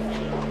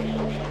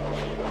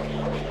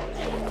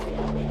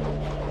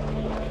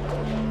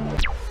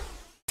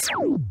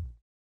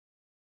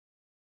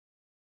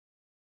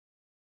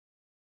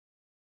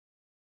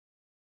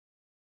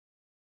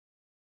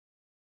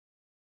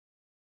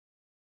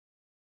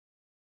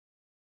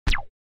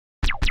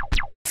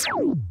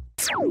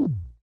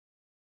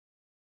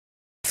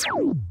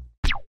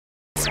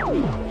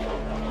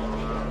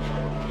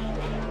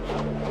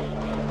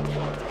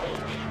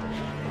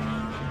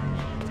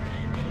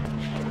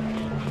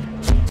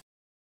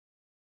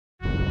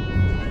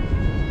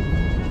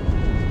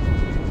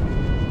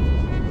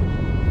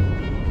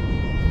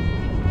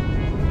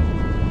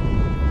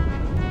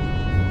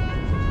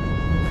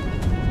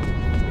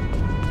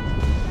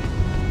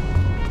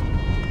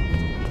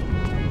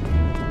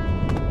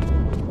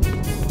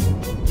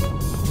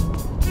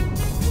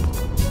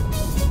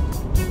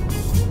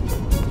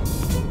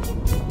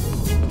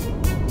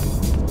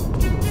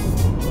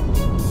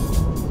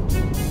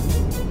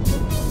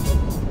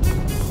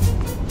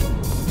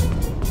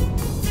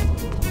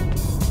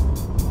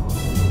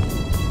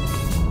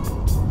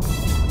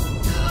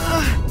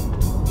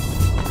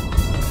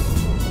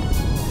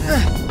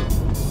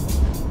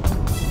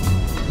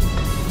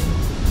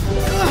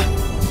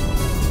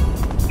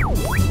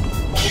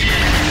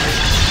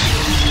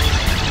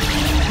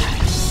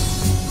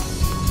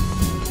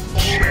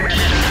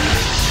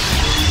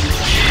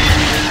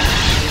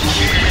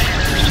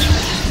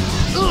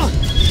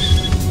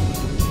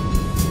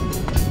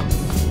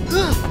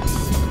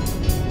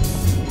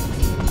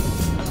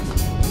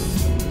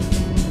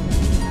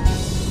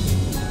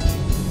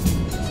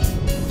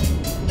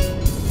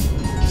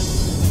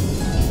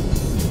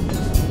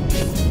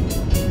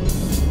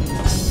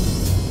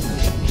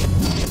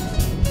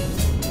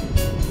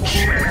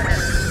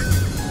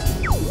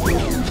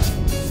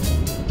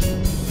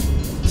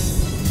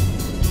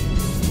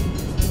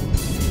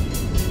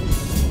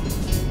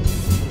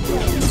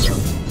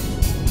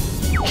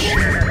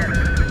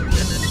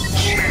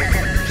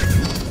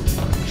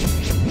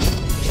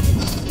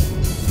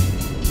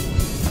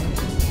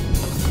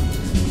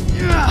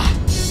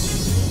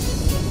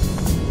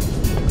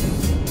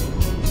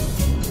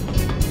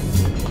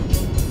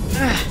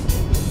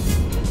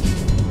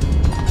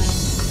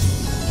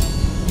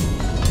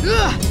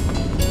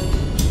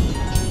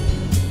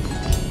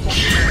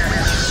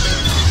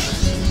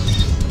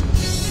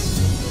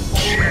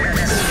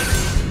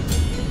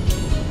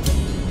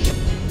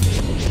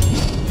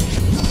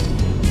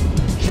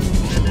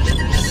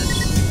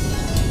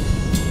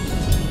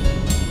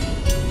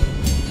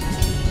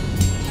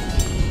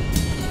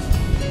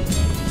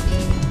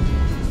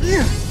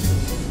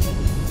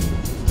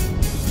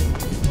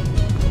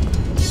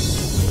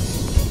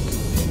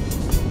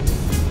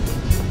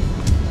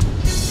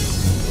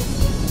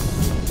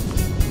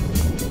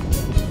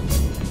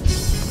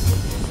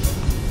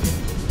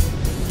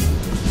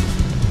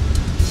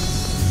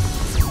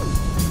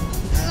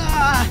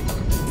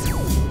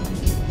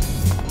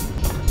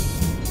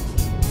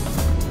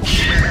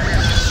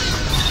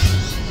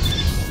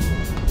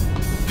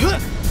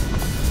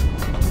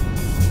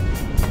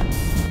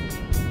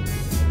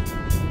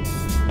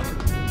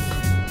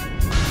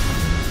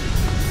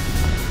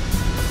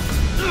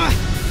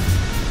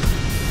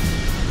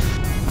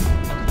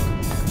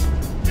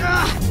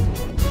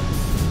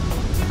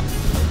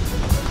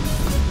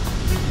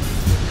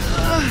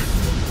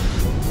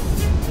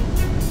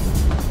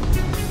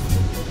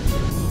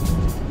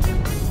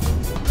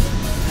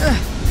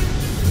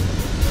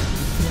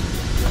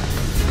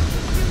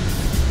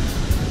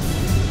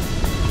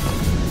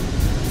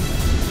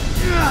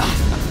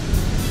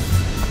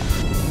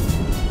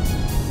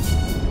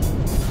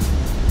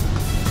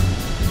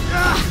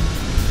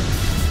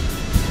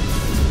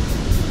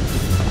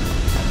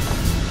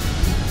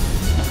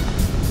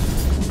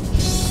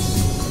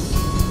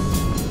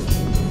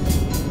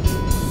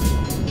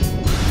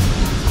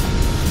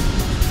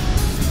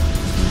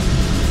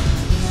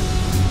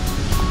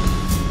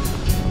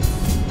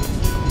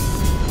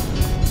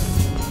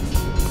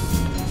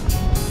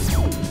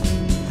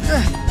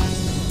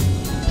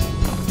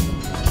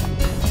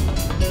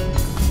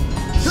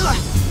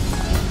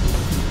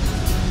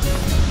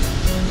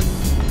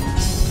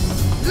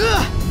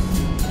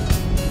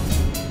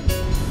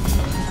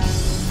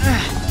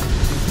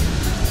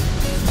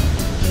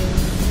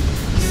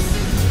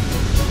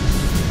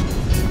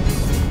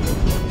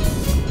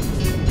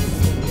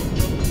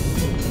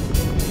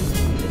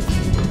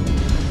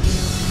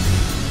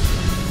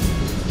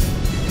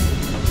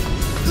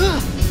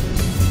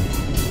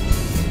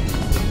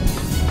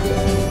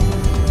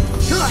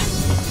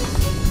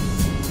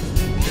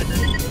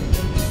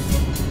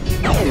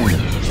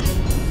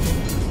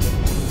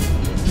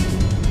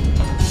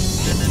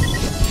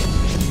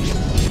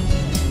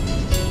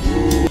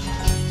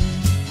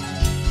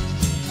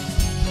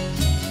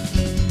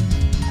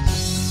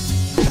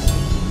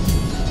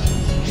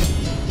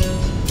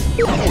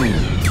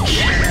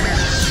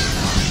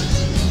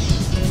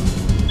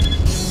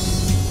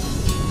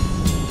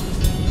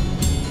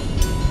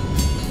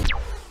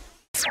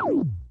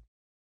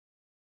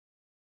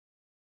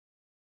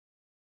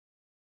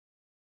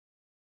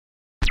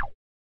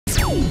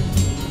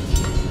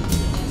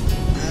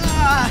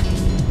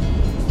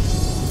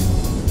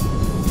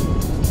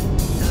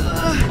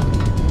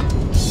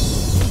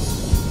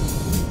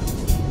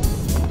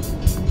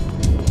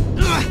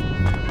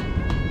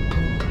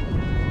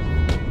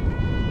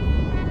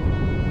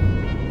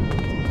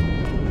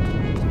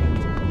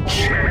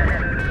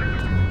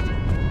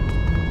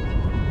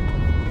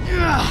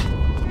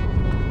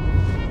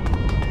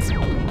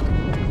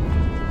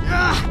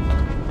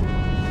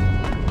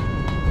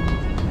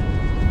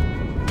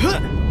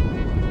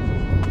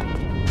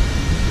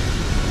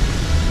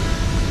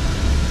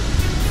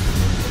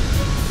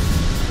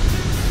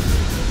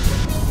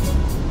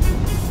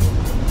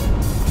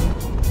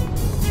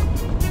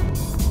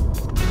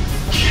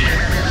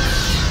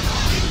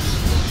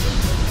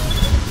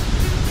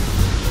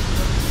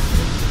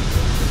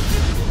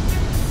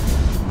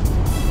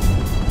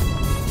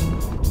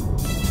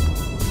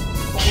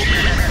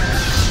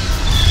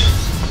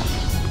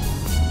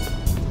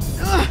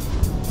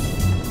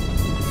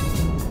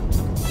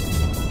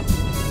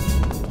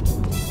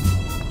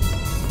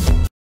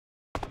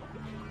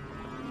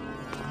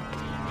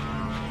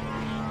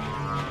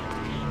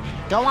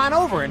 Go on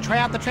over and try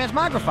out the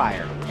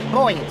transmogrifier.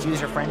 Boy, it's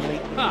user-friendly.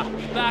 Huh,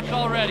 back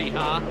already,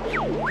 huh?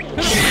 Couldn't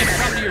we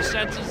have come to your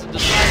senses and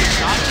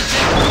decided not to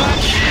take the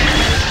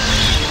back?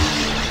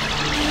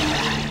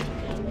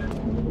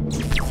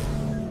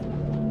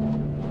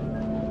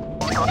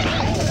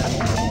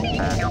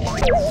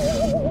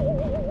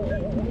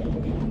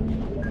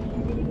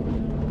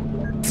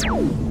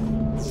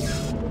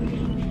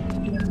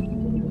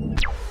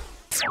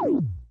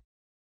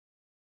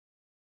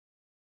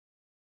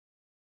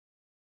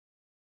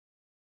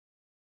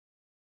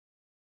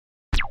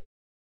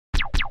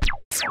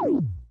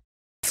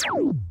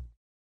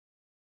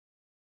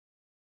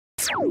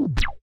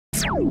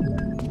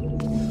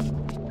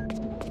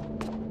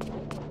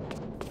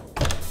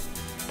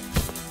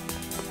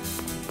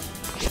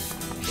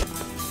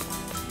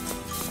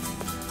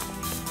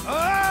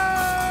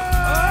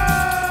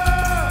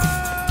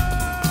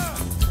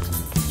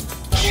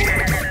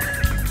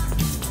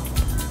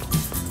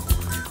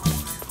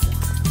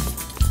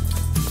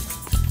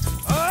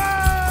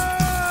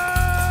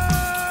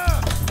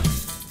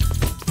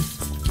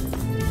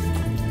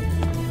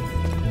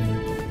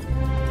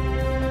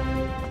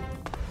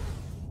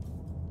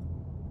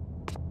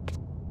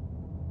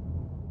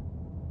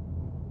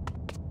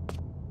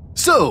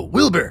 So,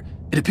 Wilbur,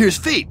 it appears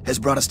fate has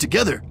brought us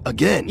together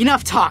again.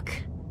 Enough talk.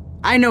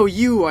 I know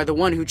you are the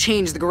one who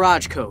changed the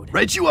garage code.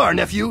 Right you are,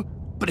 nephew.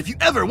 But if you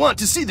ever want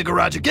to see the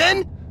garage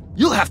again,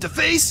 you'll have to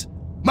face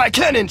my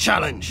cannon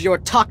challenge. Your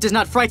talk does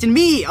not frighten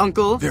me,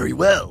 Uncle. Very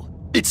well.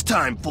 It's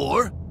time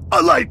for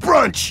a light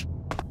brunch.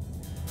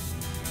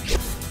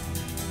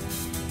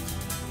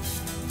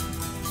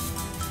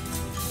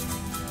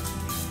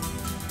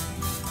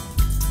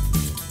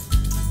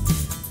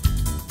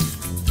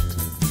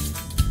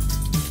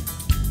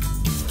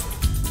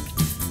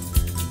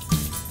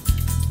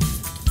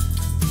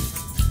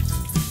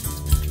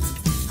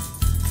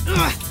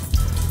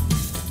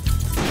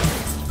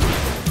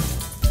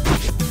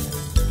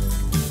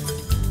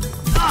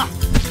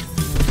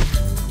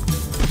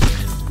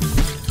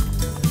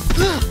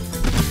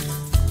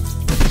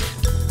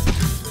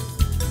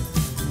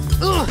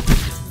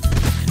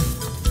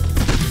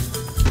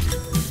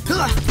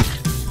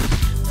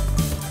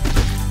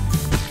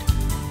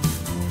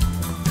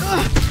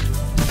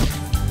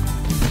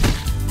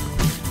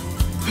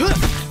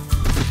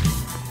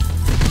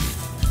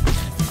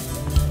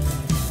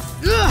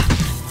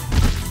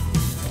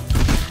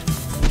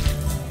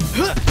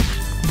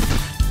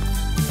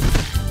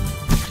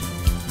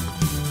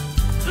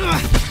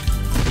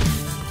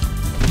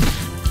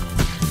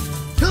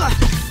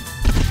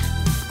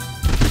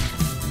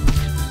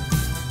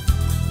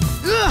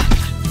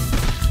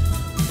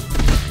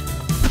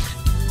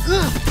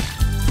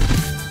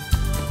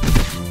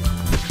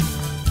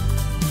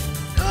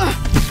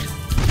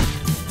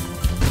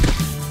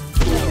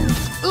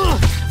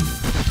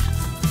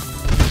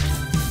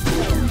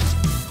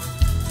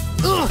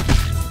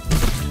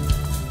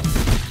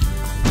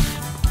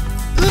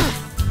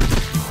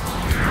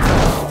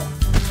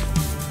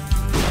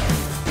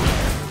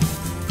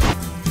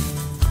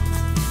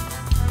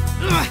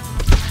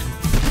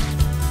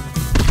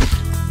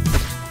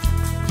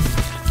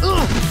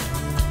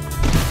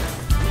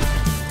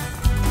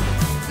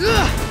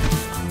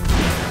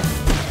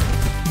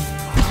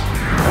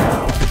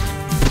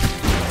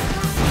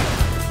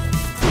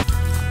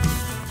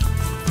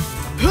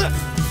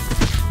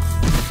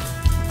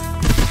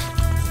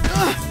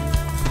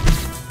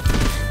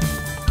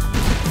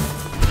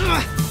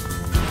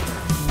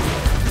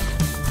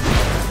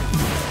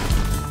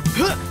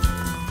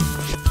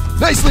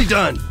 Nicely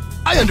done!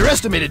 I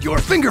underestimated your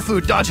finger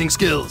food dodging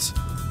skills.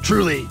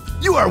 Truly,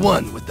 you are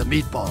one with the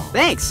meatball.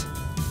 Thanks.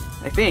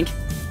 I think.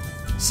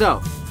 So,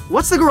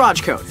 what's the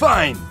garage code?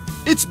 Fine.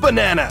 It's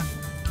banana.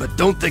 But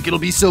don't think it'll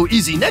be so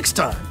easy next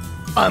time.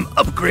 I'm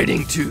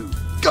upgrading to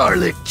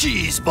garlic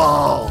cheese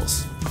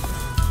balls.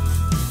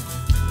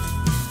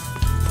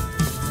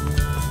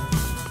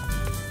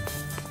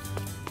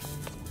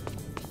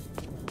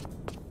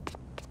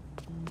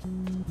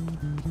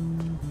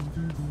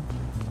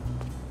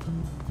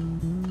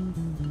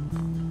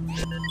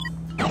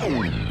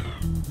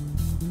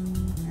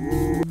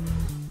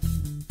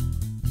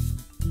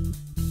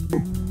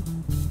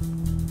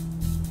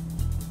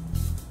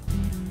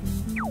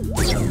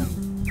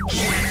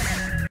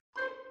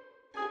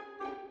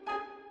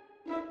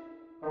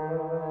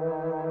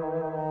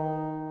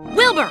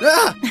 Wilbur!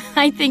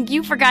 I think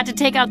you forgot to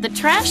take out the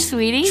trash,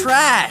 sweetie.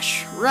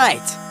 Trash! Right.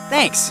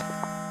 Thanks.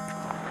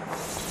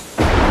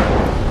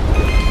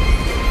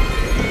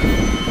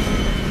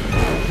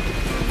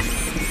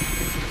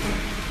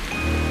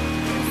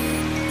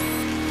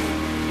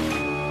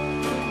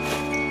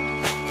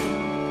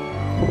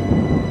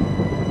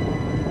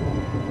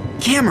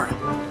 Camera.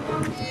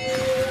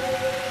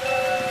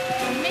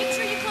 Make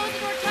sure you close the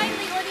door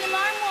tightly or the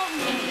alarm won't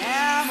engage.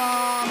 Yeah,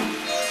 Mom.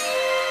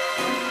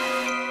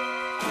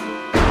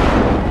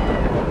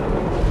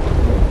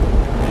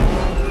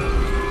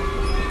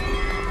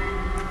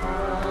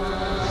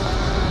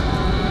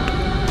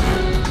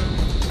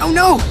 Oh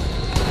no!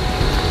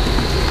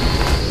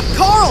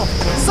 Carl!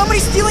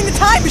 Somebody's stealing the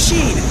time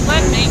machine!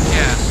 Let me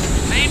guess.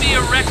 Maybe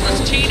a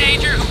reckless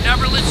teenager who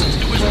never listens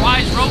to his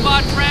wise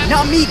robot friend?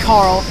 Not me,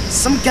 Carl.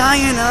 Some guy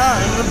in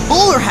a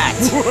bowler hat.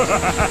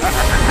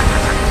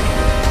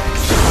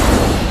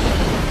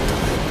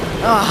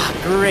 Ah,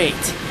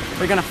 great.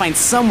 They're gonna find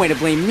some way to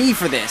blame me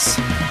for this.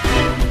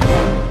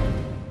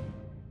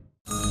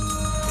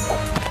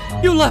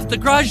 You left the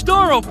garage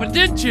door open,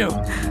 didn't you?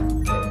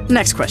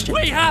 Next question.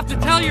 We have to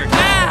tell your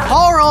dad!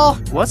 Carl!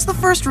 What's the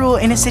first rule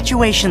in a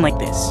situation like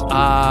this?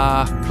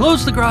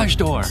 Close the garage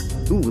door.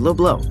 Ooh, low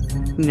blow.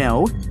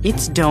 No,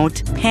 it's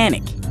don't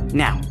panic.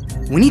 Now,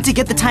 we need to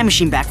get the time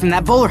machine back from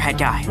that bowler hat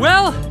guy.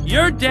 Well,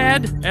 you're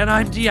dead, and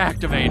I'm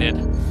deactivated.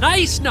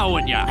 Nice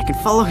knowing ya. I can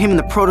follow him in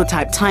the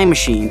prototype time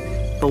machine,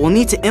 but we'll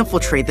need to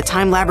infiltrate the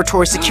time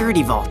laboratory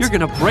security vault. You're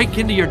gonna break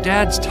into your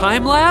dad's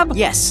time lab?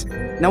 Yes.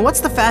 Now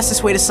what's the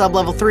fastest way to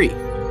sub-level 3?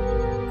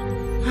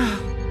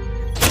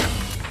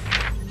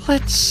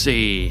 Let's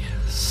see.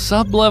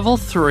 Sub-level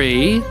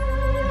 3.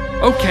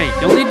 Okay,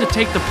 you'll need to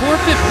take the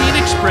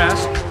 415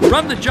 Express,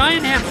 run the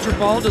giant hamster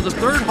ball to the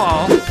 3rd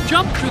hall,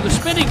 jump through the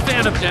spinning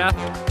fan of death,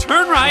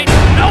 turn right.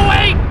 No,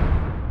 wait!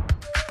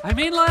 I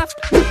mean left.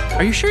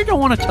 Are you sure you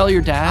don't want to tell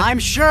your dad? I'm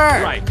sure.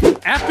 Right.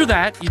 After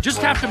that, you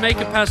just have to make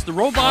it past the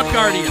robot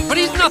guardian, but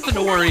he's nothing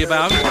to worry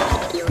about.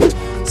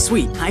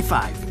 Sweet, high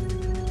five.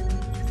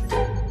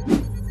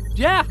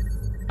 Yeah,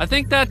 I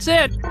think that's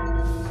it.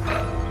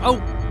 Oh,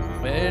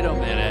 wait a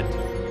minute.